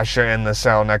Natasha in the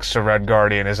cell next to Red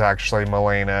Guardian is actually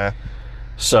Melina.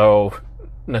 So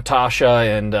Natasha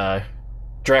and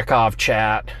Drakov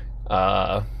chat.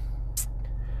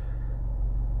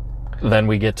 Then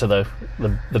we get to the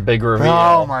big reveal.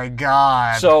 Oh my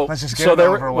god! So let's just get it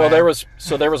over with. There was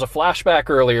a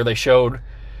flashback earlier. They showed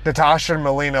Natasha and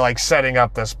Melina, like, setting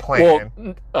up this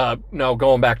plan. Well, no,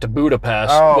 going back to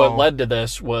Budapest. What led to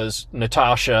this was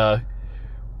Natasha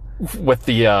with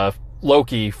the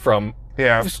Loki from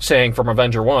saying from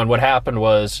Avenger 1. What happened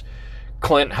was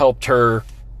Clint helped her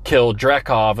kill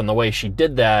Drakov, and the way she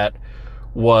did that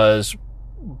was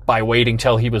by waiting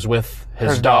till he was with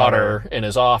his daughter in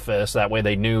his office. That way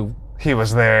they knew he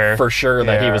was there for sure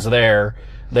that he was there.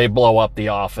 They blow up the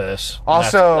office.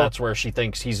 Also, that's where she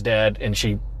thinks he's dead, and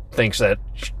she thinks that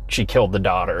she killed the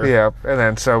daughter. Yeah, and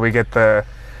then so we get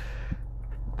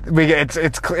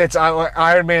it's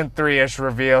Iron Man 3-ish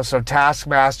reveal. So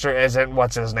Taskmaster isn't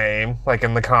what's his name, like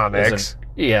in the comics.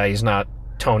 He's not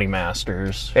Tony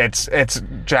Masters. It's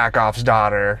Jackoff's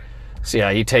daughter. So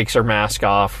yeah, he takes her mask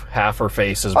off, half her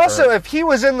face is also burnt. If he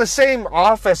was in the same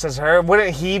office as her,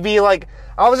 wouldn't he be like?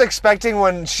 I was expecting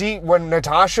when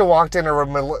Natasha walked in, or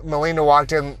when Melina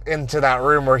walked into that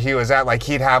room where he was at, like,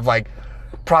 he'd have, like,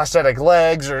 prosthetic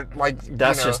legs, or, like,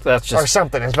 that's just or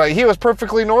something. But he was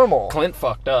perfectly normal. Clint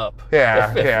fucked up.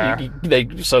 Yeah. They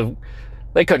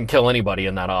couldn't kill anybody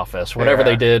in that office. Whatever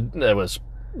they did, it was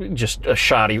just a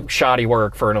shoddy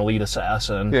work for an elite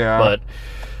assassin. Yeah. But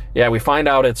yeah, we find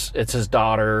out it's his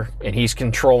daughter, and he's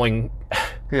controlling.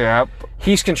 Yeah.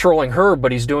 He's controlling her,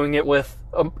 but he's doing it with.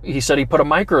 He said he put a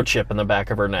microchip in the back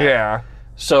of her neck. Yeah.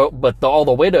 So, but all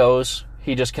the widows,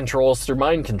 he just controls through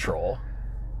mind control.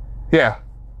 Yeah.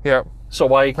 Yep. So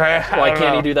why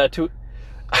can't he do that too?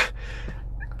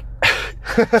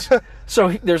 So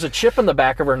there's a chip in the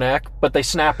back of her neck, but they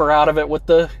snap her out of it with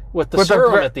the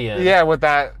serum at the end. Yeah, with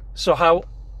that. So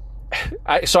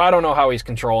I don't know how he's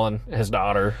controlling his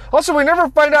daughter. Also, we never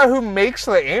find out who makes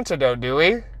the antidote, do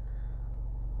we?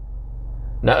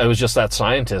 No, it was just that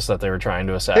scientist that they were trying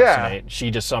to assassinate. Yeah. She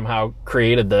just somehow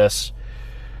created this.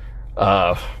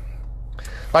 Like,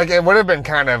 it would have been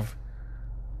kind of...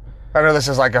 I know this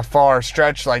is like a far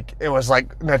stretch. Like, it was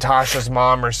like Natasha's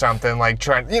mom or something. Like,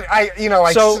 trying...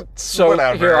 So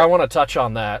whatever. Here, I want to touch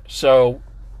on that. So,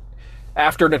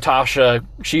 after Natasha,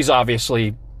 she's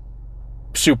obviously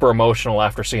super emotional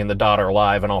after seeing the daughter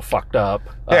alive and all fucked up.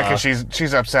 Yeah, because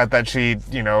she's upset that she,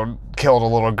 killed a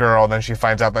little girl, and then she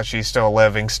finds out that she's still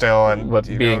living and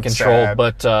being controlled. Sad.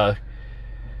 But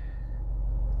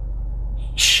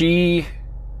she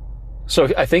So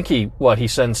I think he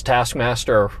sends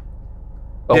Taskmaster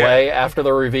away after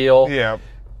the reveal. Yeah.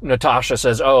 Natasha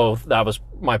says, "Oh, that was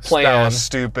my plan. That was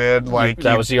stupid.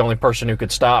 That was the only person who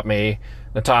could stop me."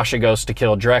 Natasha goes to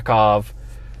kill Dreykov.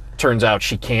 Turns out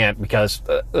she can't, because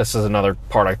this is another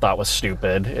part I thought was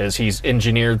stupid, is he's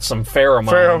engineered some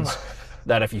pheromones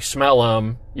that if you smell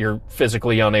them, you're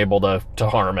physically unable to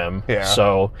harm him. Yeah.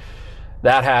 So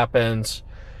that happens.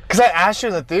 Because I asked you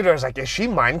in the theater, I was like, is she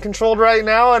mind controlled right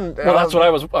now? And well, that's what I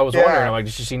was wondering. I'm like,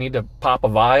 does she need to pop a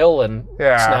vial and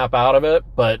snap out of it?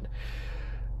 But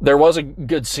there was a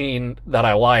good scene that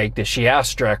I liked, is she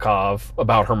asked Dreykov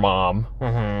about her mom.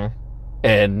 Mm-hmm.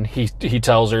 And he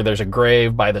tells her there's a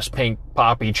grave by this pink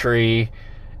poppy tree,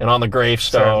 and on the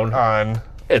gravestone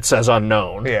it says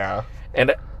unknown. Yeah.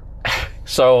 And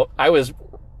so I was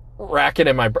racking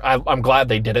in my... I'm glad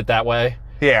they did it that way.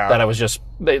 Yeah. That I was just...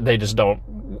 They just don't...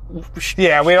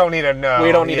 Yeah, we don't need to know.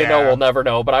 We don't need to know. We'll never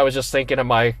know. But I was just thinking in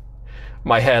my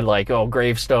head, like, oh,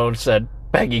 gravestone said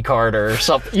Peggy Carter or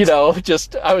something. You know,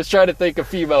 just... I was trying to think of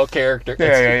female character.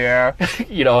 Yeah.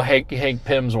 You know, Hank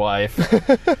Pym's wife.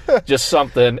 Just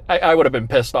something. I would have been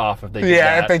pissed off if they did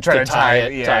that, if they tried to tie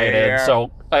it in.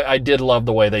 So I did love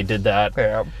the way they did that.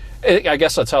 Yeah. I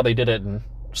guess that's how they did it in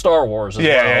Star Wars as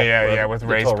well. Yeah, with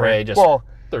Rey.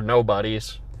 They're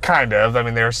nobodies. Kind of. I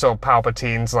mean, they were still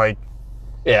Palpatine's, like,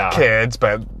 kids,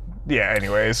 but,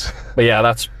 anyways. But, yeah,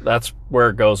 that's where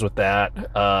it goes with that.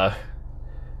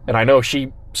 And I know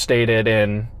she stated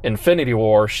in Infinity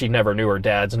War she never knew her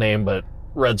dad's name, but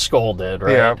Red Skull did,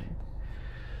 right? Yeah.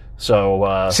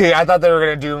 So, see, I thought they were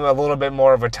going to do a little bit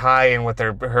more of a tie-in with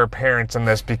her parents in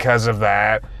this because of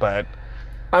that, but...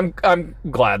 I'm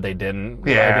glad they didn't.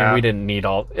 Yeah. I mean, we didn't need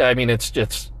all... I mean, it's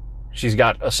she's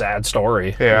got a sad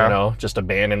story, you know, just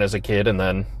abandoned as a kid and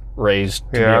then raised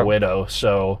to be a widow.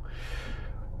 So,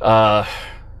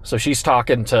 so she's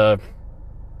talking to...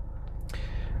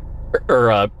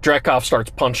 Dreykov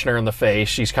starts punching her in the face.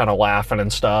 She's kind of laughing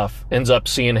and stuff. Ends up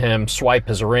seeing him swipe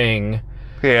his ring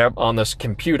on this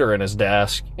computer in his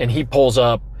desk, and he pulls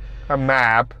up a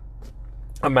map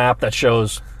that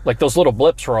shows, like, those little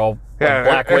blips were all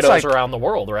Black Widows like around the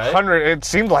world, right? It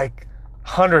seemed like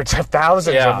hundreds of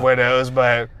thousands of widows,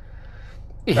 but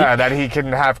that he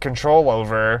can have control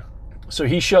over. So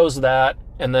he shows that,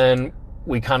 and then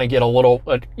we kind of get a little,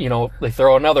 you know, they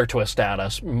throw another twist at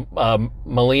us.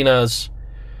 Melina's...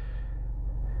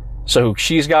 So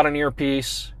she's got an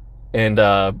earpiece, and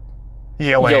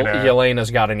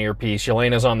Yelena's got an earpiece.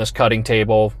 Yelena's on this cutting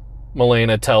table.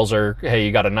 Melina tells her, hey,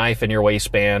 you got a knife in your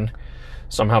waistband.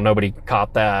 Somehow nobody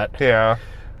caught that. Yeah.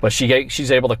 But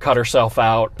she's able to cut herself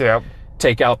out,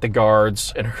 take out the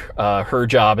guards, and her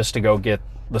job is to go get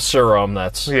the serum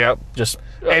that's just...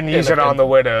 And use it on the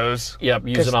widows. Yep,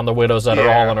 use it on the widows that are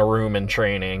all in a room in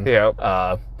training. Yep.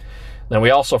 Then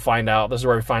we also find out, this is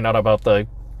where we find out about the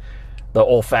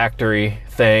olfactory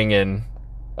thing, and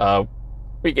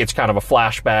it's kind of a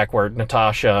flashback where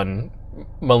Natasha and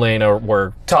Melina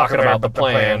were talking about the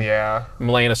plan.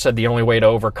 Melina said the only way to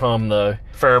overcome the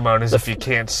pheromone is if you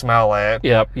can't smell it.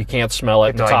 Yep, you can't smell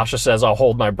it. Natasha says, I'll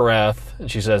hold my breath. And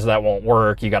she says, that won't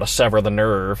work. You got to sever the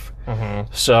nerve.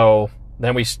 Mm-hmm. So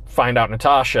then we find out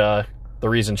Natasha, the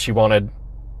reason she wanted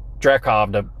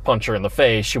Dreykov to punch her in the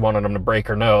face, she wanted him to break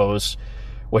her nose,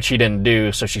 which he didn't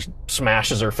do. So she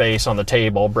smashes her face on the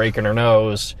table, breaking her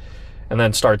nose, and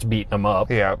then starts beating him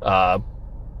up.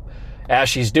 As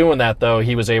she's doing that, though,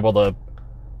 he was able to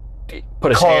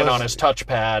put his hand on his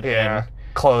touchpad and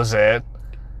close it,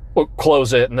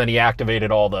 and then he activated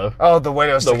all the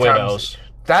widows. The widows.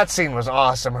 That scene was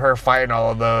awesome. Her fighting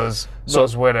all of those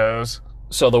widows.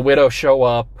 So the widows show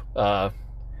up.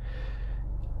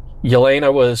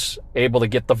 Yelena was able to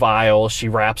get the vial. She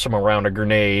wraps them around a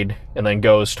grenade and then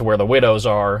goes to where the widows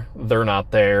are. They're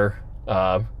not there.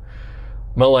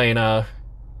 Melina,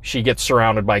 she gets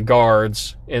surrounded by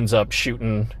guards, ends up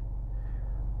shooting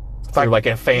through like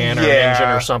a fan or an engine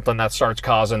or something that starts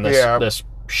causing this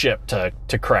ship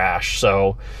to crash.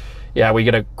 So, we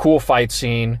get a cool fight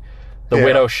scene. The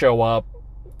widows show up.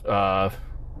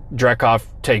 Dreykov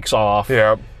takes off.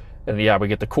 And we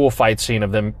get the cool fight scene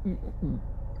of them.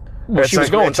 Well, she was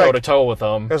going toe-to-toe with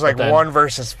them. It was like 1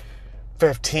 versus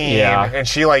 15. And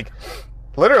she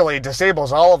literally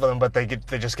disables all of them, but they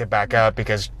just get back up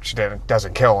because she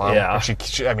doesn't kill them. She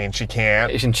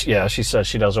can't. She says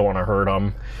she doesn't want to hurt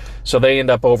them. So they end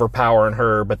up overpowering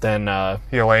her, but then...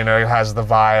 Yelena has the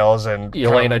vials and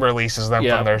releases them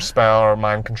from their spell or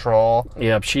mind control.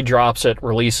 Yep, she drops it,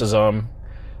 releases them.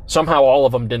 Somehow all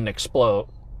of them didn't explode,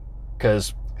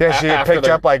 because... Yeah, she picked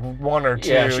up like 1 or 2.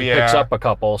 Yeah, she picks up a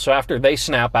couple. So after they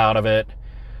snap out of it,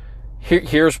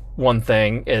 here's one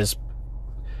thing, is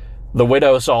the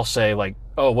widows all say, like,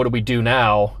 oh, what do we do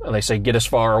now? And they say, get as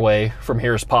far away from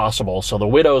here as possible. So the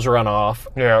widows run off.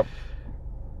 Yeah.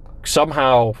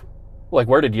 Somehow, like,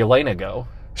 where did Yelena go?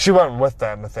 She went with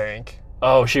them, I think.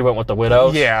 Oh, she went with the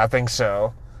widows? Yeah, I think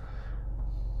so.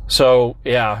 So,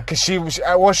 yeah. Because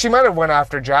she might have went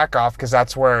after Jackoff because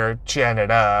that's where she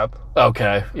ended up.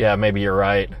 Okay, yeah, maybe you're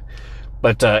right.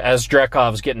 But as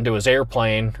Drekhov's getting to his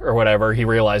airplane or whatever, he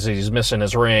realizes he's missing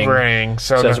his ring.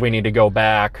 So says we need to go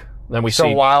back. Then we see... So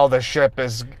while the ship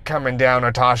is coming down,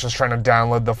 Natasha's trying to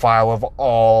download the file of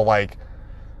all, like,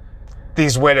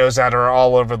 these widows that are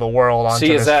all over the world onto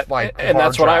this, like, and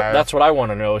hard drive. That's what I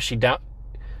want to know.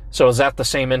 So is that the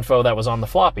same info that was on the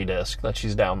floppy disk that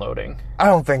she's downloading? I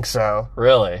don't think so.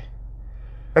 Really?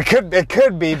 It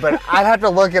could be, but I'd have to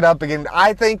look it up again.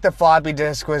 I think the floppy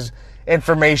disk was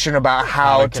information about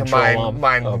how to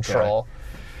mind control.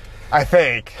 I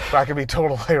think. But I could be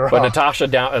totally wrong. But Natasha,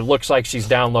 it looks like she's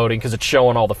downloading, because it's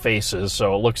showing all the faces,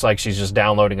 so it looks like she's just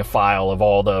downloading a file of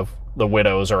all the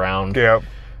widows around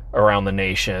the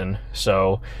nation.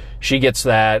 So she gets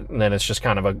that, and then it's just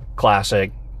kind of a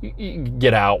classic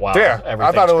get out while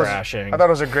everything's crashing. I thought it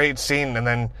was a great scene, and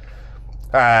then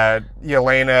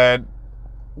Yelena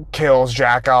kills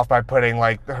Jackoff by putting,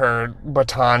 like, her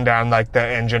baton down, like, the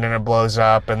engine, and it blows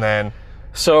up, and then...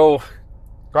 So...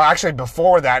 Well, actually,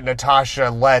 before that, Natasha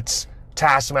lets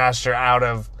Taskmaster out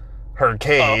of her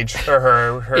cage,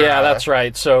 or her yeah, that's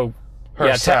right. So,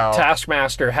 cell.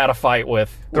 Taskmaster had a fight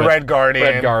with Red Guardian.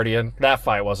 Red Guardian. That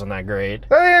fight wasn't that great.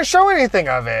 They didn't show anything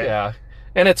of it. Yeah.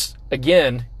 And it's,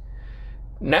 again,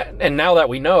 and now that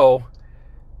we know,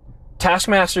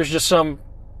 Taskmaster's just some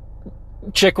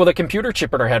chick with a computer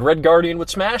chip in her head. Red Guardian would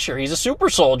smash her. He's a super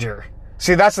soldier.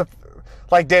 See, that's the...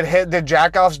 Like, did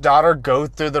Jackoff's daughter go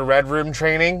through the Red Room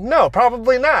training? No,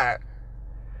 probably not.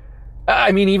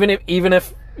 I mean, even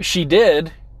if she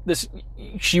did,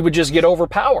 she would just get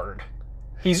overpowered.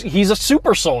 He's a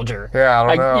super soldier. Yeah,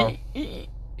 I don't know.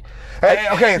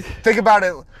 Okay, think about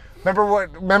it.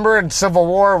 Remember in Civil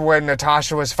War when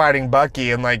Natasha was fighting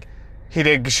Bucky, and, like, she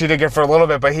did good for a little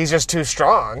bit, but he's just too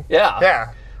strong. Yeah.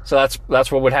 Yeah. So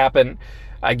that's what would happen.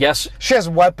 I guess she has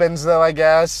weapons, though. I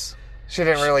guess she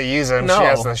didn't really use them. No. She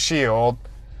has the shield,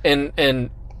 and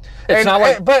it's not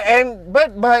like. But I'm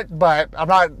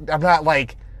not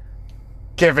like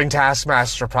giving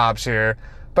Taskmaster props here.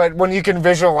 But when you can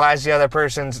visualize the other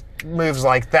person's moves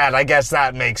like that, I guess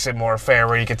that makes it more fair,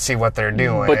 where you can see what they're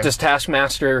doing. But does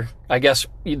Taskmaster? I guess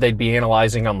they'd be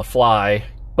analyzing on the fly.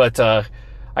 But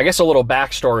I guess a little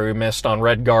backstory we missed on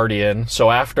Red Guardian. So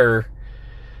after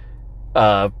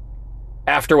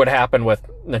what happened with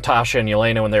Natasha and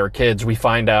Yelena when they were kids, we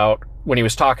find out when he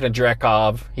was talking to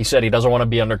Dreykov, he said he doesn't want to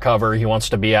be undercover. He wants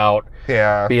to be out,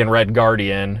 being Red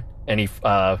Guardian. And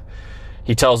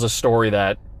he tells a story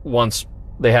that once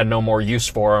they had no more use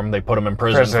for him, they put him in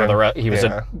prison. For the rest. He was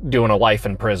doing a life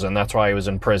in prison. That's why he was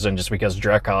in prison, just because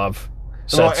Dreykov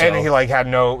said so.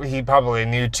 And he probably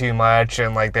knew too much,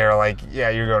 and, like, they were like, yeah,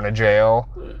 you're going to jail.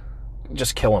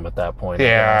 Just kill him at that point.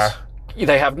 Yeah.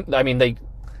 They have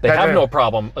no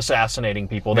problem assassinating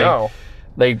people.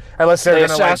 They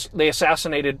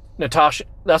assassinated Natasha.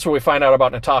 That's what we find out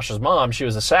about Natasha's mom. She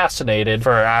was assassinated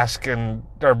for asking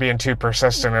or being too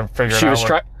persistent and figuring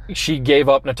out. She gave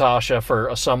up Natasha for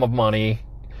a sum of money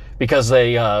because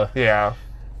they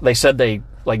said they,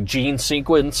 like, gene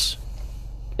sequence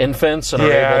infants and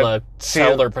are able to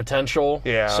sell their potential.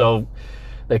 Yeah. So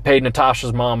they paid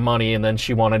Natasha's mom money, and then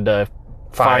she wanted to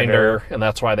find her, and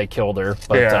that's why they killed her.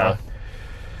 But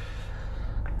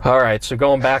all right, so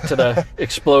going back to the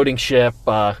exploding ship.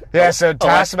 So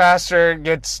Taskmaster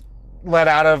gets let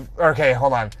out of... Okay,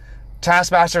 hold on.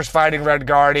 Taskmaster's fighting Red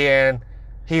Guardian.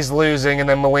 He's losing, and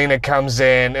then Melina comes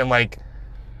in and, like,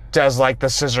 does, like, the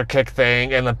scissor kick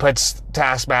thing, and then puts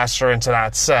Taskmaster into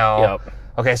that cell. Yep.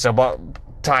 Okay, so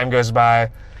time goes by.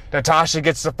 Natasha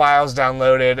gets the files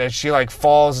downloaded, and she, like,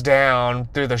 falls down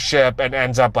through the ship and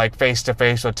ends up, like,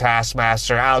 face-to-face with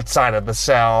Taskmaster outside of the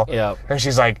cell. Yep. And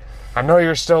she's like, I know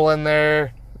you're still in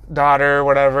there, daughter,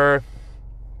 whatever.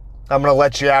 I'm going to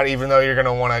let you out, even though you're going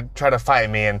to want to try to fight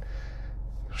me. And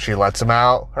she lets her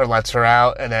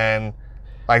out, and then,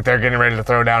 like, they're getting ready to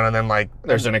throw down, and then, like,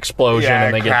 there's an explosion,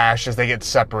 and they crash as they get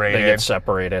separated.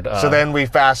 So then we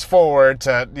fast forward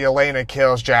to Yelena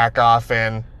kills Jackoff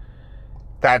in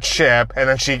that ship, and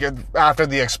then after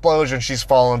the explosion, she's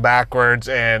falling backwards,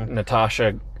 and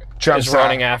Natasha jumps is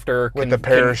running after her with the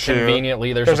parachute.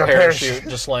 Conveniently, there's a parachute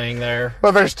just laying there.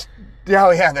 Well, there's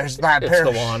that parachute. It's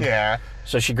the one. Yeah.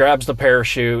 So she grabs the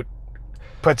parachute,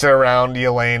 puts it around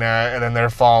Yelena, and then they're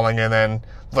falling, and then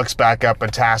looks back up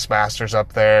and Taskmaster's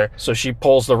up there. So she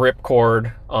pulls the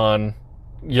ripcord on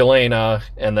Yelena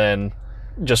and then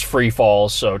just free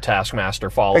falls, so Taskmaster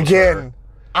follows Again, her.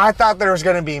 I thought there was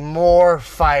going to be more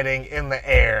fighting in the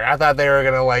air. I thought they were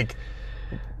going to, like...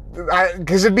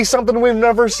 Because it'd be something we've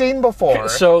never seen before.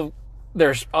 So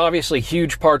there's obviously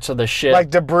huge parts of the ship. Like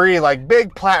debris, like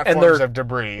big platforms of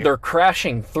debris. They're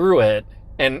crashing through it,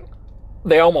 and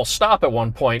they almost stop at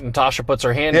one point. Natasha puts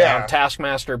her hand down.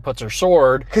 Taskmaster puts her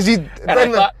sword. Because in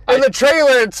the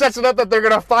trailer, it sets it up that they're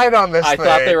going to fight on this thing. I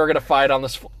thought they were going to fight on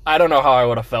this. I don't know how I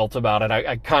would have felt about it.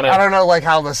 I don't know, like,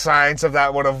 how the science of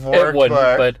that would have worked. It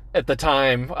wouldn't, but at the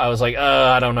time, I was like,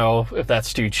 I don't know if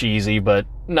that's too cheesy, but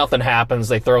nothing happens.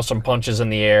 They throw some punches in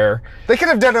the air. They could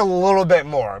have done a little bit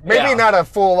more. Maybe not a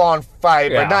full-on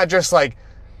fight, but not just, like,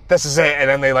 this is it, and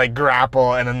then they, like,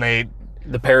 grapple, and then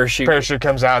the parachute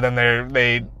comes out, and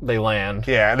they land.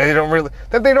 Yeah, they don't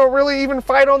really even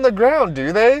fight on the ground,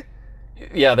 do they?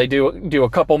 Yeah, they do a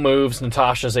couple moves.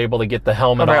 Natasha's able to get the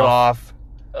helmet off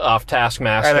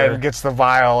Taskmaster, and then gets the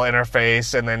vial in her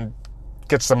face, and then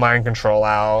gets the mind control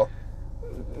out.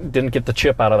 Didn't get the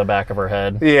chip out of the back of her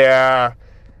head. Yeah,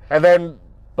 and then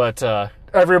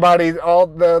everybody, all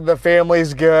the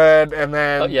family's good, and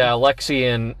then Alexei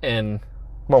and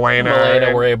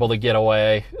Milena were able to get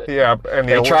away. Yeah, and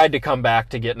they tried to come back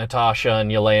to get Natasha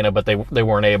and Yelena, but they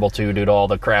weren't able to due to all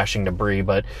the crashing debris.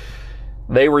 But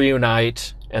they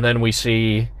reunite, and then we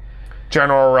see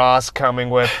General Ross coming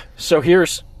with. So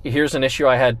here's an issue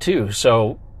I had too.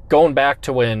 So going back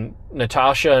to when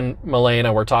Natasha and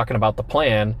Milena were talking about the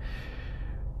plan,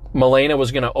 Milena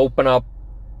was going to open up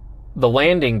the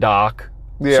landing dock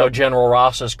so General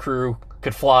Ross's crew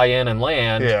could fly in and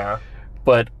land. Yeah.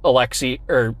 But Alexei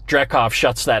or Dreykov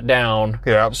shuts that down.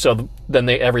 Yeah. So then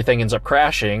everything ends up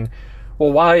crashing.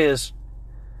 Well, why is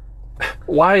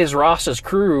Ross's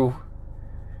crew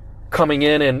coming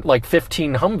in like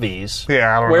 15 Humvees?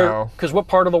 Yeah, I don't know. Because what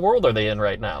part of the world are they in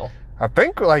right now? I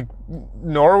think like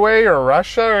Norway or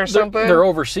Russia or something. They're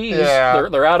overseas. Yeah.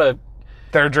 They're out of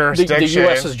their jurisdiction. The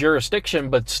U.S.'s jurisdiction,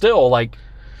 but still, like,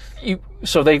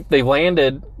 so they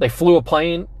landed. They flew a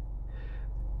plane.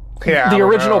 Yeah, the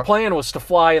original plan was to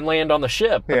fly and land on the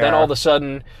ship, but then all of a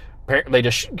sudden they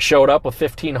just showed up with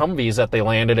 15 Humvees that they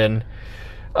landed in.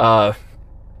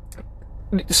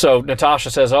 So Natasha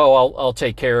says, I'll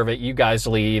take care of it. You guys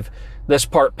leave. This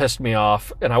part pissed me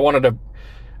off, and I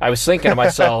was thinking to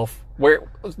myself,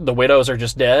 where the widows are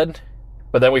just dead,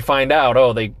 but then we find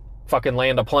out, they fucking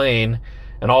land a plane,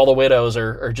 and all the widows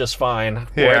are just fine.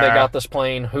 Yeah. Where they got this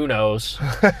plane, who knows?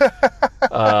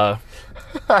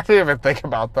 I didn't even think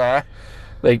about that.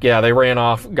 They ran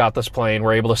off, got this plane,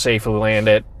 were able to safely land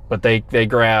it, but they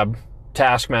grab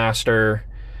Taskmaster,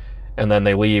 and then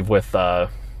they leave with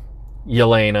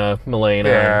Yelena,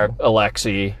 Milena,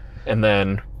 Alexei, and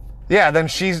then... Yeah, then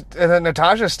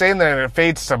Natasha's staying there, and it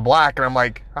fades to black, and I'm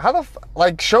like,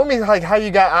 show me, like, how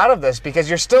you got out of this, because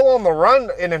you're still on the run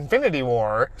in Infinity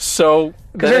War. So...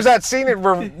 Because there's that scene...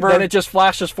 Then it just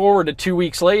flashes forward to 2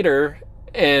 weeks later,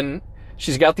 and...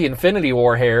 She's got the Infinity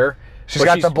War hair. She's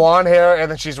got the blonde hair,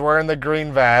 and then she's wearing the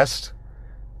green vest.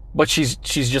 But she's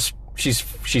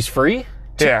free.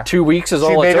 Yeah, 2 weeks is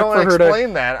all it took for her to. They don't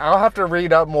explain that. I'll have to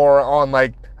read up more on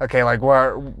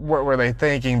what were they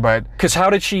thinking? But because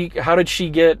how did she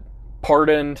get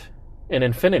pardoned in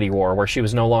Infinity War, where she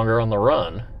was no longer on the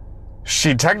run?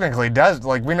 She technically does.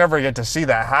 Like, we never get to see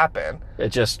that happen. It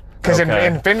just. Because in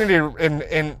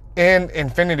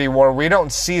Infinity War, we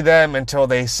don't see them until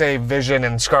they save Vision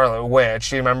and Scarlet Witch.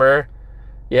 Do you remember?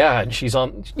 Yeah, and she's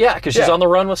on. Yeah, because she's on the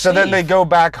run with Steve. So then they go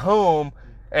back home,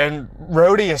 and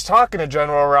Rhodey is talking to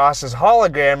General Ross's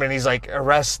hologram, and he's like,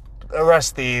 "Arrest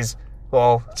these."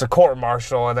 Well, it's a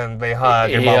court-martial, and then they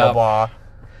hug and blah blah blah.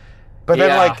 But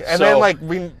then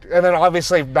then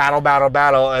obviously battle,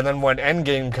 and then when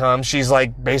Endgame comes, she's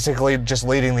like basically just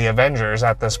leading the Avengers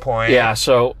at this point. Yeah,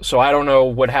 so I don't know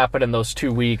what happened in those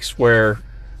 2 weeks where.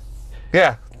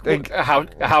 Yeah.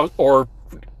 How or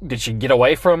did she get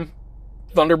away from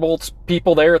Thunderbolt's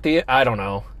people there at the? I don't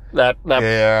know that.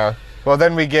 Yeah. Well,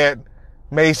 then we get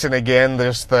Mason again.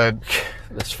 There's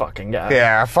this fucking guy.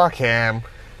 Yeah, fuck him.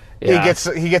 Yeah.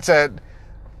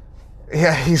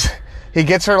 He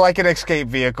gets her like an escape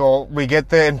vehicle. We get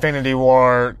the Infinity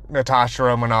War Natasha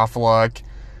Romanoff look.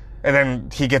 And then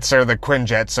he gets her the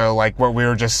Quinjet. So, like what we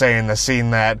were just saying, the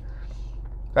scene that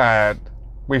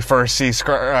we first see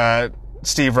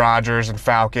Steve Rogers and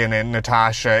Falcon and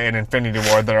Natasha in Infinity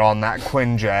War, they're on that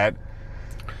Quinjet.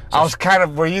 I was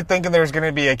were you thinking there was going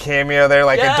to be a cameo there?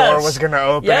 Like a door was going to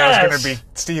open and it was going to be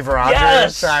Steve Rogers?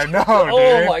 Yes. I know, dude.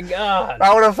 Oh, my God.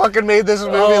 I would have fucking made this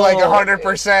movie like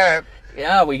 100%.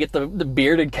 Yeah, we get the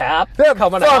bearded cap Yeah,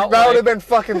 coming fuck, out. that would have been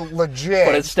fucking legit.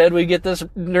 But instead we get this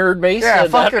nerd Mason. Yeah,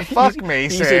 fuck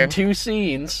Mason. He's in 2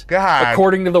 scenes. God.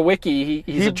 According to the wiki,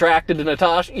 he's attracted to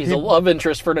Natasha. He's a love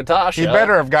interest for Natasha. He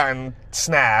better have gotten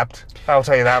snapped. I'll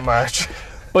tell you that much.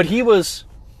 But he was...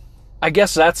 I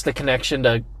guess that's the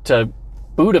connection to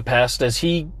Budapest, as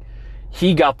he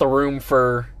got the room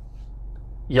for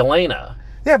Yelena.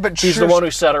 Yeah, but he's the one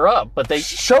who set her up. But they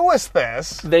show us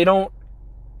this. They don't.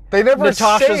 They never.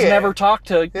 Natasha's never talked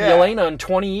to Yelena in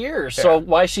 20 years. So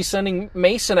why is she sending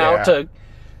Mason out to?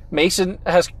 Mason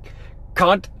has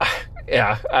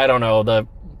Yeah, I don't know.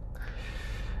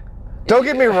 Don't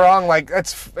get me wrong. Like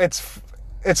it's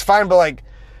fine, but like,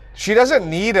 she doesn't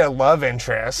need a love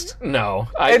interest. No,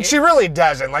 and she really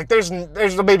doesn't. Like, there's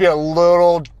maybe a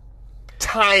little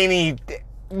tiny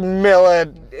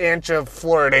milli-inch of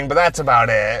flirting, but that's about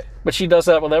it. But she does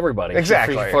that with everybody.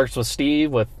 Exactly. She flirts with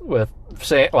Steve, with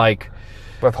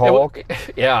Hulk.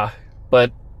 Yeah,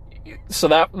 but so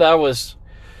that was.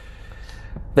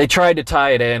 They tried to tie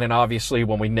it in, and obviously,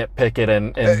 when we nitpick it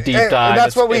and deep dive,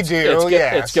 that's what we do.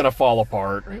 It's going to fall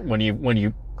apart when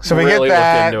you so we really get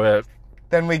that, look into it.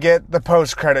 Then we get the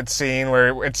post-credit scene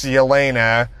where it's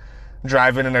Yelena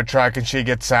driving in a truck, and she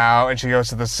gets out and she goes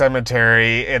to the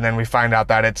cemetery, and then we find out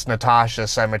that it's Natasha's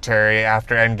cemetery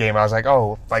after Endgame. I was like,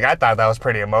 oh, like, I thought that was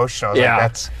pretty emotional.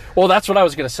 That's what I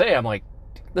was going to say. I'm like,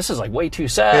 this is like way too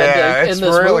sad. Yeah, it's in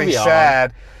this really movie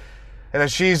sad. And then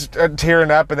she's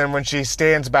tearing up, and then when she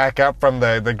stands back up from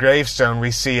the gravestone,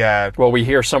 we see we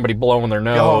hear somebody blowing their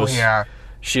nose. Oh, yeah.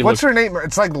 What's her name?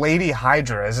 It's like Lady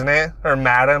Hydra, isn't it? Or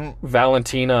Madam?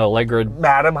 Valentina Allegra.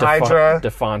 Madam Hydra?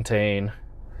 DeFontaine.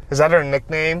 Is that her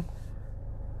nickname?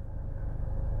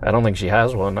 I don't think she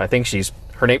has one. I think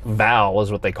her name, Val,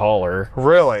 is what they call her.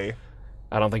 Really?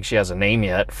 I don't think she has a name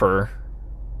yet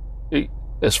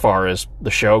as far as the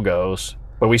show goes.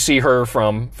 But we see her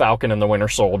from Falcon and the Winter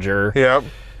Soldier. Yep.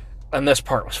 And this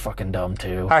part was fucking dumb,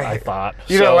 too, I thought.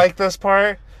 You don't like this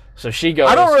part? So she goes...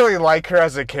 I don't really like her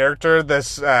as a character,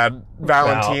 this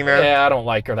Valentina. Yeah, I don't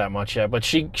like her that much yet. But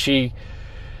she's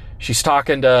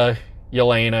talking to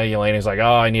Yelena. Yelena's like,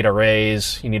 oh, I need a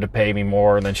raise. You need to pay me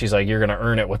more. And then she's like, you're going to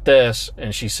earn it with this.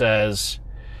 And she says...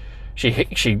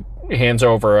 She hands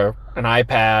over an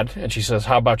iPad, and she says,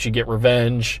 how about you get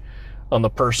revenge on the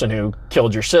person who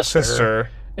killed your sister.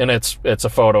 And it's a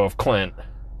photo of Clint.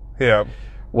 Yeah.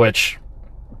 Which...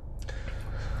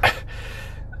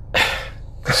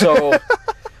 So,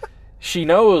 she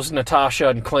knows Natasha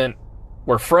and Clint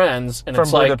were friends, and from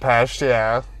it's like... From Budapest,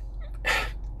 yeah.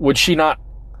 Would she not...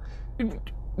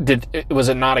 Was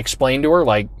it not explained to her?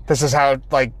 Like, this is how,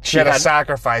 like, she had to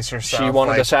sacrifice herself. She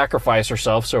wanted to sacrifice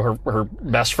herself so her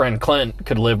best friend Clint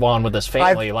could live on with his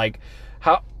family.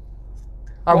 How...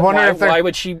 I'm wondering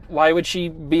if why would she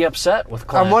be upset with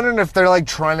Clint? I'm wondering if they're like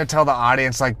trying to tell the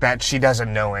audience like that she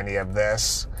doesn't know any of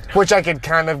this, which I could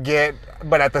kind of get,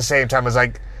 but at the same time it's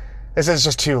like, this is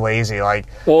just too lazy. Like,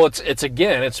 well,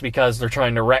 it's because they're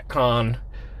trying to retcon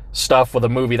stuff with a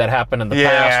movie that happened in the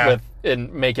past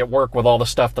and make it work with all the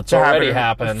stuff that's already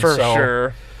happened. For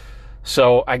sure.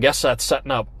 So I guess that's setting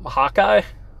up Hawkeye.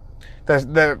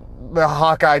 The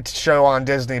Hawkeye show on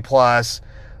Disney Plus,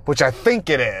 which I think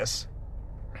it is.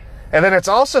 And then it's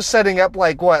also setting up,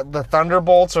 like, what, the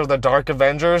Thunderbolts or the Dark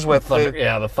Avengers with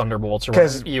the Thunderbolts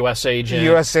or U.S. Agent.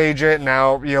 U.S. Agent,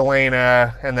 now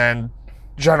Yelena, and then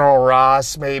General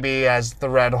Ross maybe as the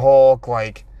Red Hulk,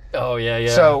 like... Oh,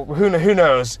 yeah. So, who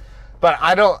knows? But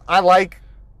I like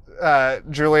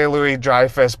Julia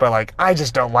Louis-Dreyfus, but, like, I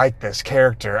just don't like this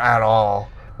character at all.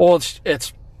 Well,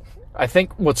 it's... I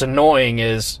think what's annoying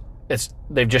is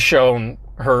they've just shown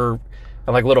her...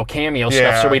 like little cameo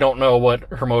stuff, so we don't know what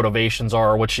her motivations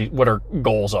are, what her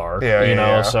goals are.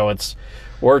 So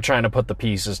we're trying to put the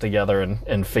pieces together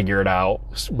and figure it out.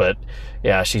 But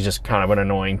yeah, she's just kind of an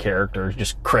annoying character,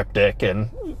 just cryptic and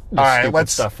stupid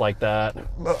stuff like that.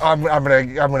 I'm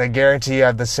gonna guarantee you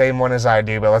have the same one as I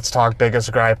do, but let's talk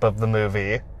biggest gripe of the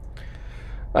movie.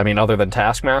 I mean, other than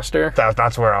Taskmaster?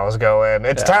 That's where I was going.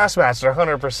 It's Taskmaster,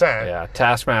 100%. Yeah,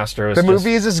 Taskmaster is the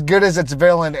movie is as good as its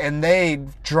villain, and they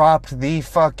dropped the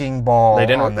fucking ball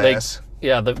on this.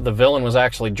 The villain was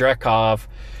actually Dreykov.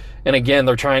 And again,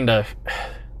 they're trying to...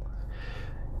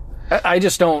 I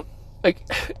just don't... Like,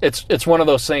 it's one of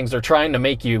those things. They're trying to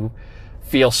make you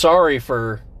feel sorry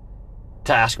for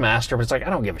Taskmaster, but it's like, I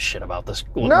don't give a shit about this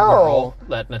little girl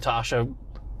that Natasha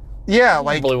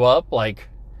blew up.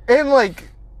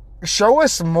 Show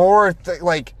us more,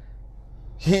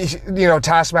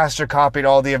 Taskmaster copied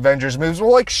all the Avengers moves.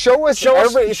 Well, show us show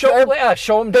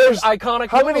them there's iconic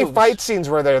How moves. many fight scenes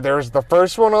were there? There was the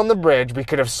first one on the bridge. We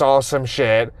could have saw some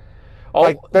shit. Oh,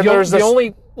 like then there's the this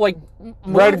only like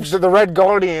the Red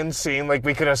Guardian scene. Like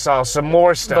we could have saw some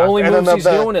more stuff. The only and moves then he's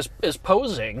doing is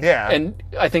posing. Yeah. And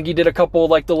I think he did a couple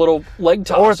like the little leg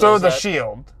tosses. Or throw the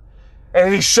shield.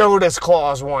 And he showed his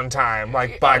claws one time.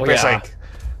 Like Blackbeard's like.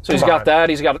 So he's got that.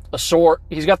 He's got a sword.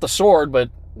 He's got the sword, but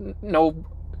no.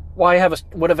 Why have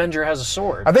what Avenger has a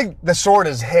sword? I think the sword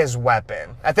is his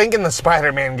weapon. I think in the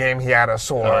Spider-Man game he had a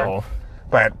sword. Oh.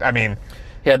 But I mean,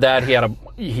 he had that.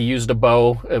 He used a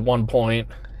bow at one point,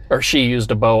 or she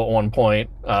used a bow at one point.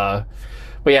 But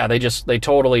yeah, they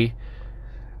totally.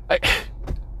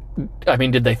 I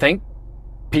mean, did they think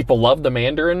people loved the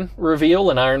Mandarin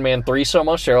reveal in Iron Man 3 so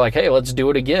much? They're like, hey, let's do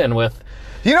it again with.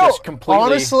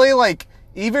 Honestly, like.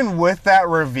 Even with that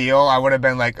reveal, I would have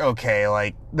been like, okay,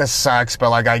 like, this sucks, but,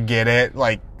 like, I get it.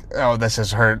 Like, oh, this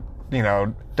is her,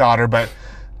 daughter. But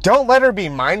don't let her be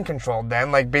mind-controlled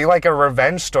then. Like, be like a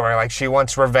revenge story. Like, she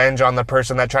wants revenge on the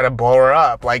person that tried to blow her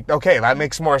up. Like, okay, that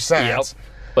makes more sense. Yep.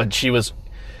 But she was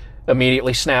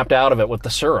immediately snapped out of it with the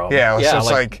serum. Yeah, it's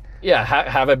just like... Yeah,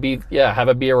 have it be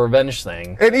a revenge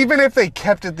thing. And even if they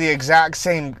kept it the exact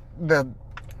same...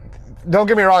 Don't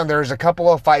get me wrong, there's a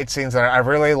couple of fight scenes that I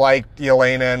really liked.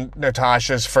 Yelena and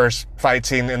Natasha's first fight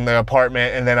scene in the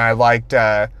apartment, and then I liked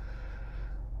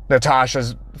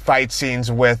Natasha's fight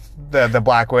scenes with the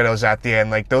Black Widows at the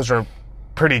end. Like, those are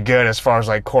pretty good as far as,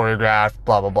 like, choreographed,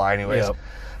 blah, blah, blah, anyways. Yep.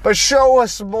 But show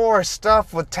us more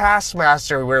stuff with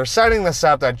Taskmaster. We're setting this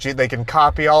up that they can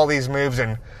copy all these moves,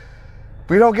 and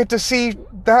we don't get to see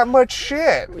that much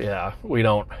shit. Yeah, we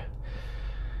don't.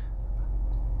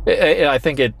 I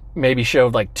think it maybe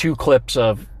showed like 2 clips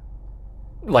of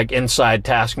like inside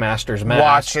Taskmaster's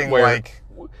mask. Watching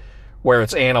where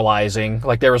it's analyzing.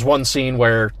 Like there was one scene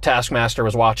where Taskmaster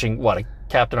was watching a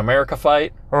Captain America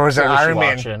fight? Or was it Iron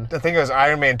Man? I think it was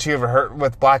Iron Man 2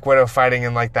 with Black Widow fighting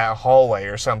in like that hallway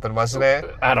or something, wasn't it?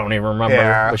 I don't even remember.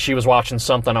 Yeah. But she was watching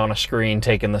something on a screen,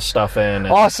 taking this stuff in.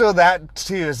 Also, that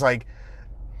too is like,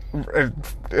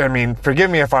 I mean,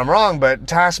 forgive me if I'm wrong, but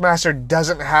Taskmaster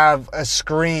doesn't have a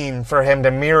screen for him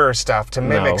to mirror stuff, to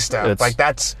mimic stuff. Like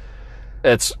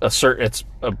it's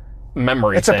a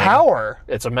memory. It's thing. a power.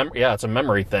 It's a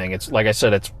memory thing. It's like I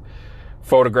said, it's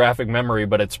photographic memory,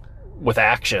 but it's with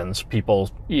actions.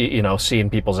 People, seeing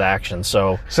people's actions.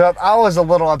 So I was a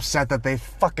little upset that they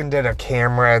fucking did a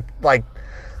camera. Like,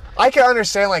 I can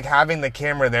understand like having the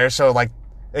camera there, so like.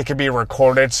 It could be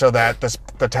recorded so that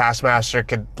the Taskmaster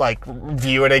could, like,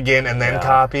 view it again and then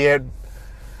copy it.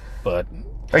 But...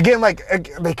 Again, like,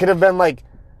 they could have been, like...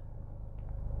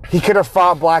 He could have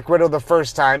fought Black Widow the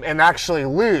first time and actually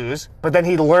lose, but then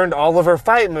he learned all of her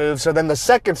fight moves, so then the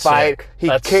second fight, he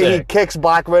kicks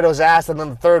Black Widow's ass, and then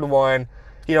the third one,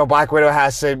 Black Widow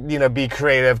has to, be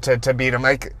creative to beat him.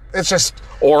 Like, it's just...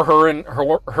 Or her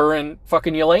and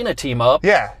fucking Yelena team up.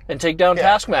 Yeah. And take down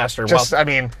Taskmaster.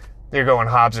 You're going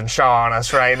Hobbs and Shaw on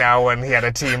us right now when he had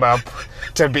to team up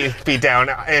to beat down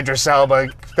Idris Elba.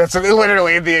 That's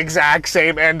literally the exact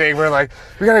same ending. We're like,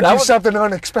 we gotta do something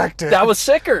unexpected. That was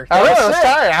sicker. I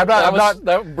was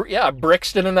tired.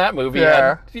 Brixton in that movie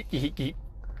he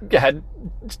had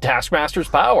Taskmaster's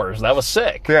powers. That was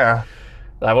sick. Yeah.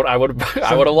 I would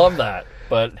have loved that.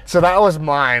 But so that was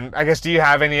mine. I guess, do you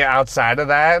have any outside of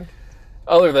that?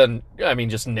 Other than,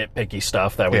 just nitpicky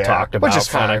stuff that we talked about, which is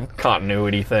kind of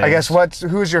continuity things. I guess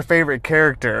who's your favorite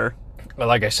character? But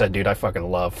like I said, dude, I fucking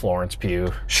love Florence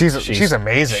Pugh. She's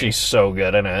amazing. She's so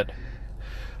good in it.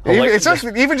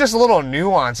 Even just little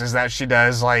nuances that she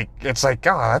does, like, it's like,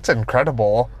 oh, that's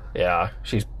incredible. Yeah,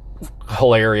 she's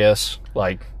hilarious.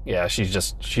 Like, yeah,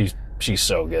 she's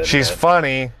so good. She's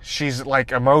funny. She's,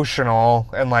 like, emotional,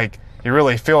 and, like, you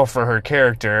really feel for her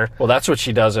character. Well, that's what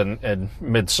she does in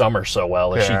Midsommar so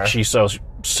well. She shows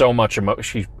so much emotion.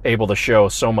 She's able to show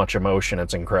so much emotion.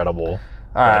 It's incredible.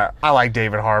 I like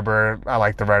David Harbour. I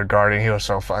like the Red Guardian. He was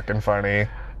so fucking funny.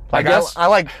 Like,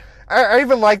 I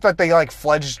even like that they like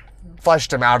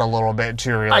fleshed him out a little bit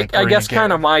too. I guess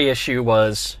kind of my issue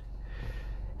was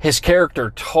his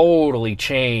character totally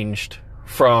changed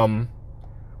from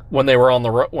when they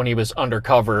were when he was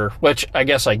undercover, which I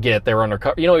guess I get. They were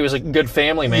undercover. He was a good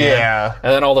family man. Yeah.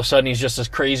 And then all of a sudden he's just this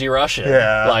crazy Russian.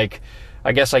 Yeah. Like,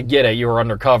 I guess I get it. You were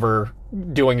undercover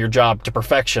doing your job to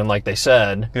perfection, like they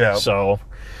said. Yeah. So,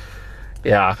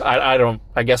 yeah,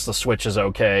 I guess the switch is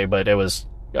okay, but it was,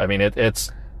 it's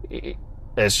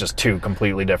just 2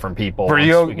 completely different people. Were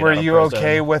you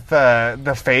okay with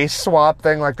the face swap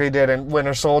thing like they did in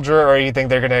Winter Soldier, or you think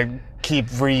they're going to keep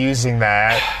reusing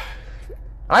that?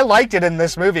 I liked it in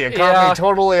this movie. It caught me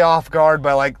totally off guard,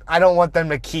 but like I don't want them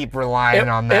to keep relying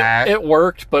on that. It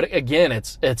worked, but again,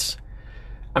 it's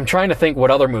I'm trying to think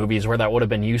what other movies where that would have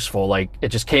been useful. Like, it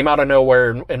just came out of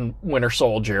nowhere in Winter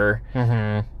Soldier,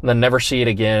 and then never see it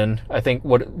again. I think,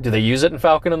 do they use it in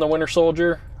Falcon and the Winter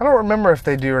Soldier? I don't remember if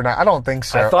they do or not. I don't think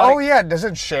so. Yeah,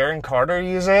 doesn't Sharon Carter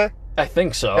use it? I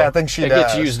think so. Yeah, I think she does. It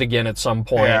gets used again at some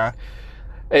point. Yeah.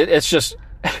 It's just...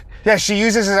 Yeah, she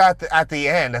uses it at the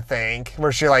end, I think,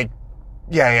 where she like...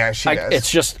 Yeah, she does. It's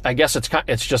just... I guess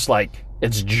it's just like...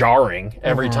 It's jarring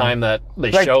every time that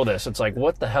they show this. It's like,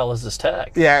 what the hell is this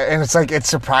tech? Yeah, and it's like, it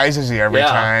surprises you every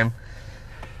time.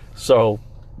 So,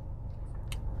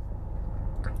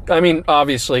 I mean,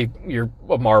 obviously, you're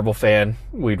a Marvel fan.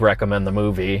 We'd recommend the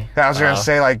movie. I was going to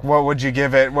say, like, what would you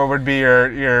give it? What would be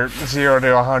your 0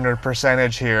 to 100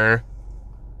 percentage here?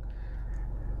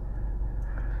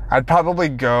 I'd probably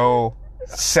go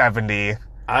 70.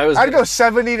 I'd go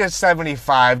 70 to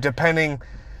 75, depending...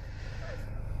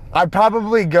 I'd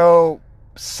probably go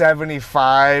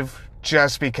 75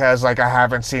 just because, like, I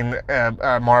haven't seen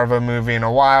a Marvel movie in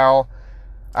a while.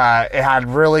 It had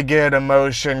really good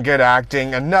emotion, good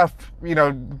acting, enough,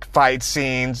 fight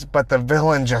scenes, but the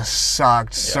villain just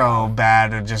sucked so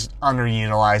bad and just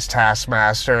underutilized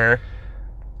Taskmaster.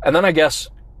 And then I guess...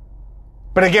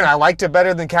 But again, I liked it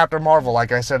better than Captain Marvel,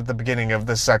 like I said at the beginning of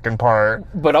the second part.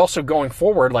 But also going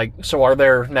forward, like, so are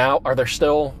there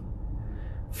still...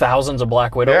 thousands of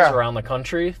Black Widows around the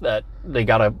country that they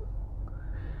gotta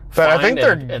find I think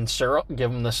and give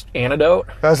them this antidote.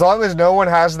 As long as no one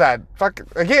has that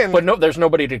again. But there's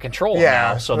nobody to control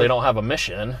now, so they don't have a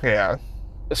mission. Yeah.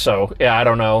 So I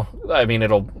don't know. I mean,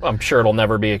 I'm sure it'll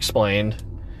never be explained.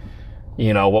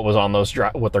 What was on those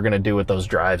what they're gonna do with those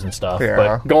drives and stuff. Yeah.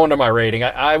 But going to my rating,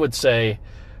 I would say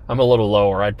I'm a little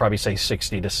lower. I'd probably say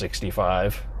 60 to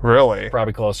 65. Really?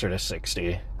 Probably closer to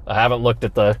 60. I haven't looked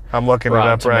at the I'm looking Rotten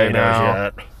it up right now.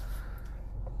 Yet.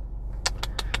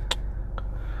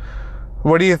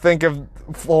 What do you think of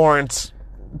Florence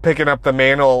picking up the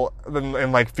mantle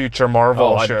in like future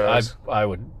Marvel shows? I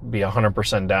would be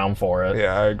 100% down for it.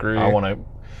 Yeah, I agree. I want to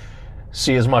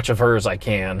see as much of her as I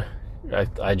can.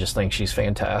 I just think she's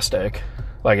fantastic.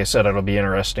 Like I said, it'll be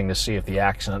interesting to see if the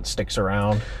accent sticks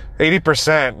around.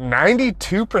 80%,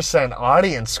 92%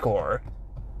 audience score.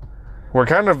 We're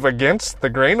kind of against the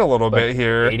grain a little bit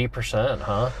here. 80%,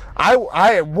 huh? I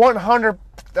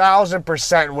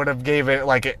 100,000% would have gave it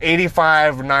like an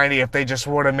 85, 90 if they just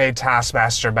would have made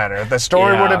Taskmaster better. The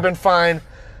story would have been fine.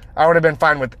 I would have been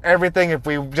fine with everything if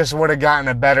we just would have gotten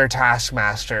a better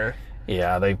Taskmaster.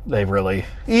 Yeah, they really...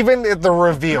 Even at the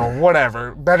reveal,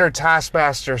 whatever. Better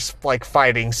Taskmaster's like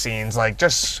fighting scenes, like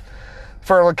just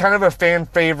for kind of a fan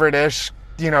favorite-ish,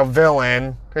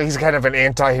 villain. He's kind of an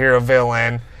anti-hero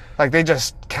villain. Like, they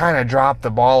just kind of dropped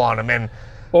the ball on him. And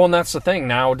that's the thing.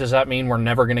 Now, does that mean we're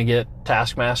never going to get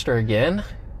Taskmaster again?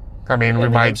 I mean, we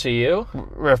might...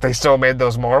 MCU? If they still made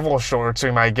those Marvel shorts, we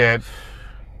might get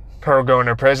her going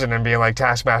to prison and being like,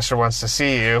 Taskmaster wants to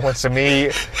see you, wants to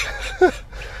meet.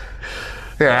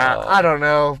 I don't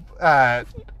know. I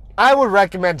would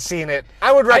recommend seeing it.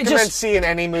 I would recommend seeing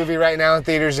any movie right now in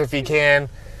theaters if you can.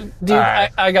 Dude,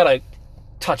 I got to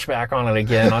touch back on it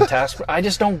again on Taskmaster. I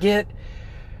just don't get...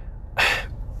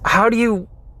 How do you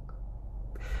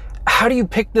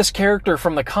pick this character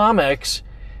from the comics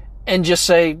and just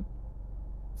say,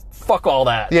 fuck all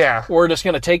that? Yeah. We're just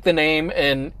going to take the name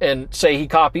and say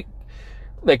the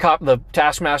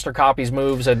Taskmaster copies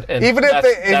moves and even if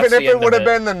it would have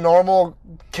been the normal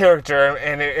character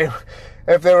and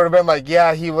if they would have been like,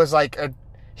 yeah, he was like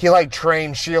he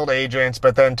trained SHIELD agents,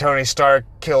 but then Tony Stark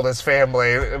killed his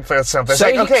family for something. It's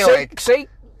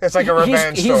it's like a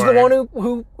revenge story. He's the one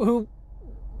who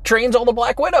trains all the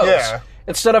Black Widows. Yeah.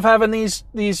 Instead of having these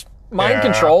mind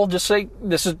control, just say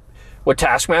this is what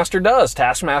Taskmaster does.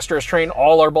 Taskmaster has trained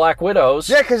all our Black Widows.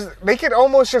 Yeah, because they could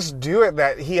almost just do it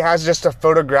that he has just a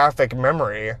photographic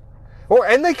memory. Well,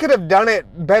 and they could have done it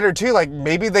better too. Like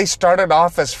maybe they started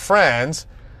off as friends,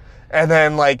 and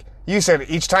then like you said,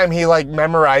 each time he like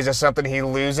memorizes something, he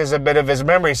loses a bit of his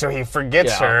memory, so he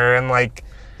forgets her, and like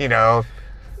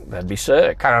that'd be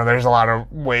sick. I don't know. There's a lot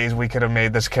of ways we could have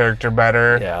made this character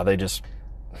better. Yeah, they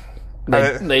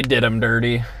did him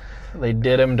dirty. They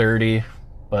did him dirty,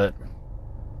 but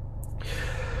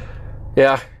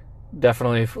yeah,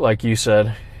 definitely, like you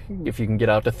said, if you can get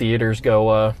out to theaters,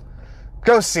 go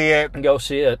see it. Go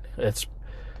see it. It's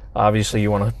obviously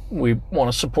we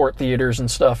want to support theaters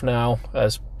and stuff now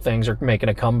as things are making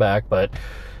a comeback. But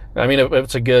I mean,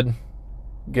 it's a good.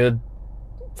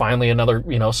 Finally, another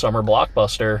summer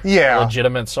blockbuster. Yeah,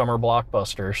 legitimate summer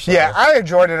blockbuster. So. Yeah, I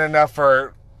enjoyed it enough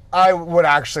I would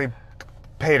actually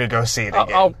pay to go see it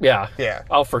again.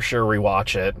 I'll for sure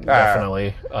rewatch it.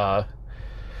 Definitely.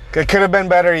 It could have been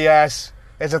better, yes.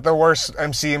 Is it the worst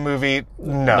MCU movie?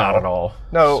 No. Not at all.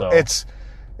 No, So.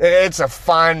 it's a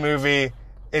fine movie.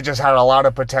 It just had a lot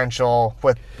of potential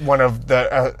with one of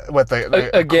the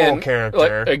cool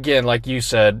character. Again, like you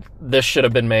said, this should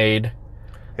have been made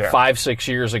 5-6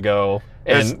 years ago,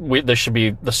 and this should be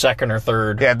the second or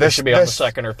third. Yeah, this should be on the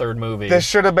second or third movie. This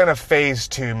should have been a Phase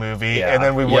 2 movie, and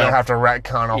then we wouldn't have to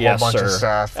retcon a whole bunch of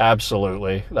stuff.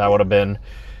 Absolutely, that would have been.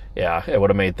 Yeah, it would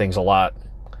have made things a lot.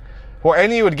 Well,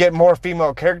 and you would get more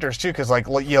female characters too, because like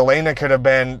Yelena could have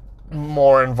been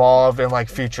more involved in like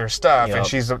future stuff, and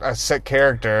she's a sick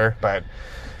character, but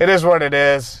it is what it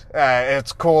is.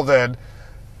 It's cool that,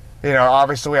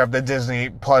 obviously we have the Disney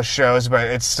Plus shows, but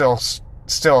it's still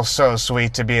so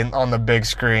sweet to be on the big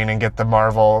screen and get the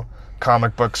Marvel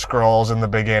comic book scrolls in the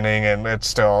beginning, and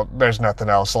there's nothing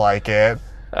else like it.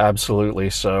 Absolutely.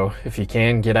 So if you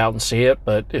can, get out and see it,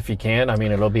 but if you can,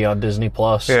 it'll be on Disney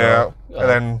Plus. Yeah, so, and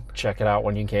then check it out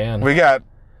when you can. We got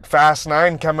Fast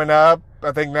 9 coming up,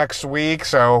 I think next week,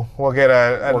 so we'll get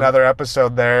another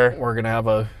episode there. We're going to have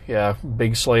a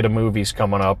big slate of movies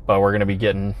coming up. We're going to be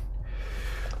getting,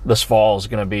 this fall is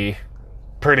going to be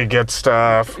pretty good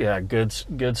stuff. Yeah, good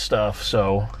stuff.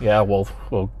 So, yeah,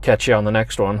 we'll catch you on the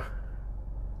next one.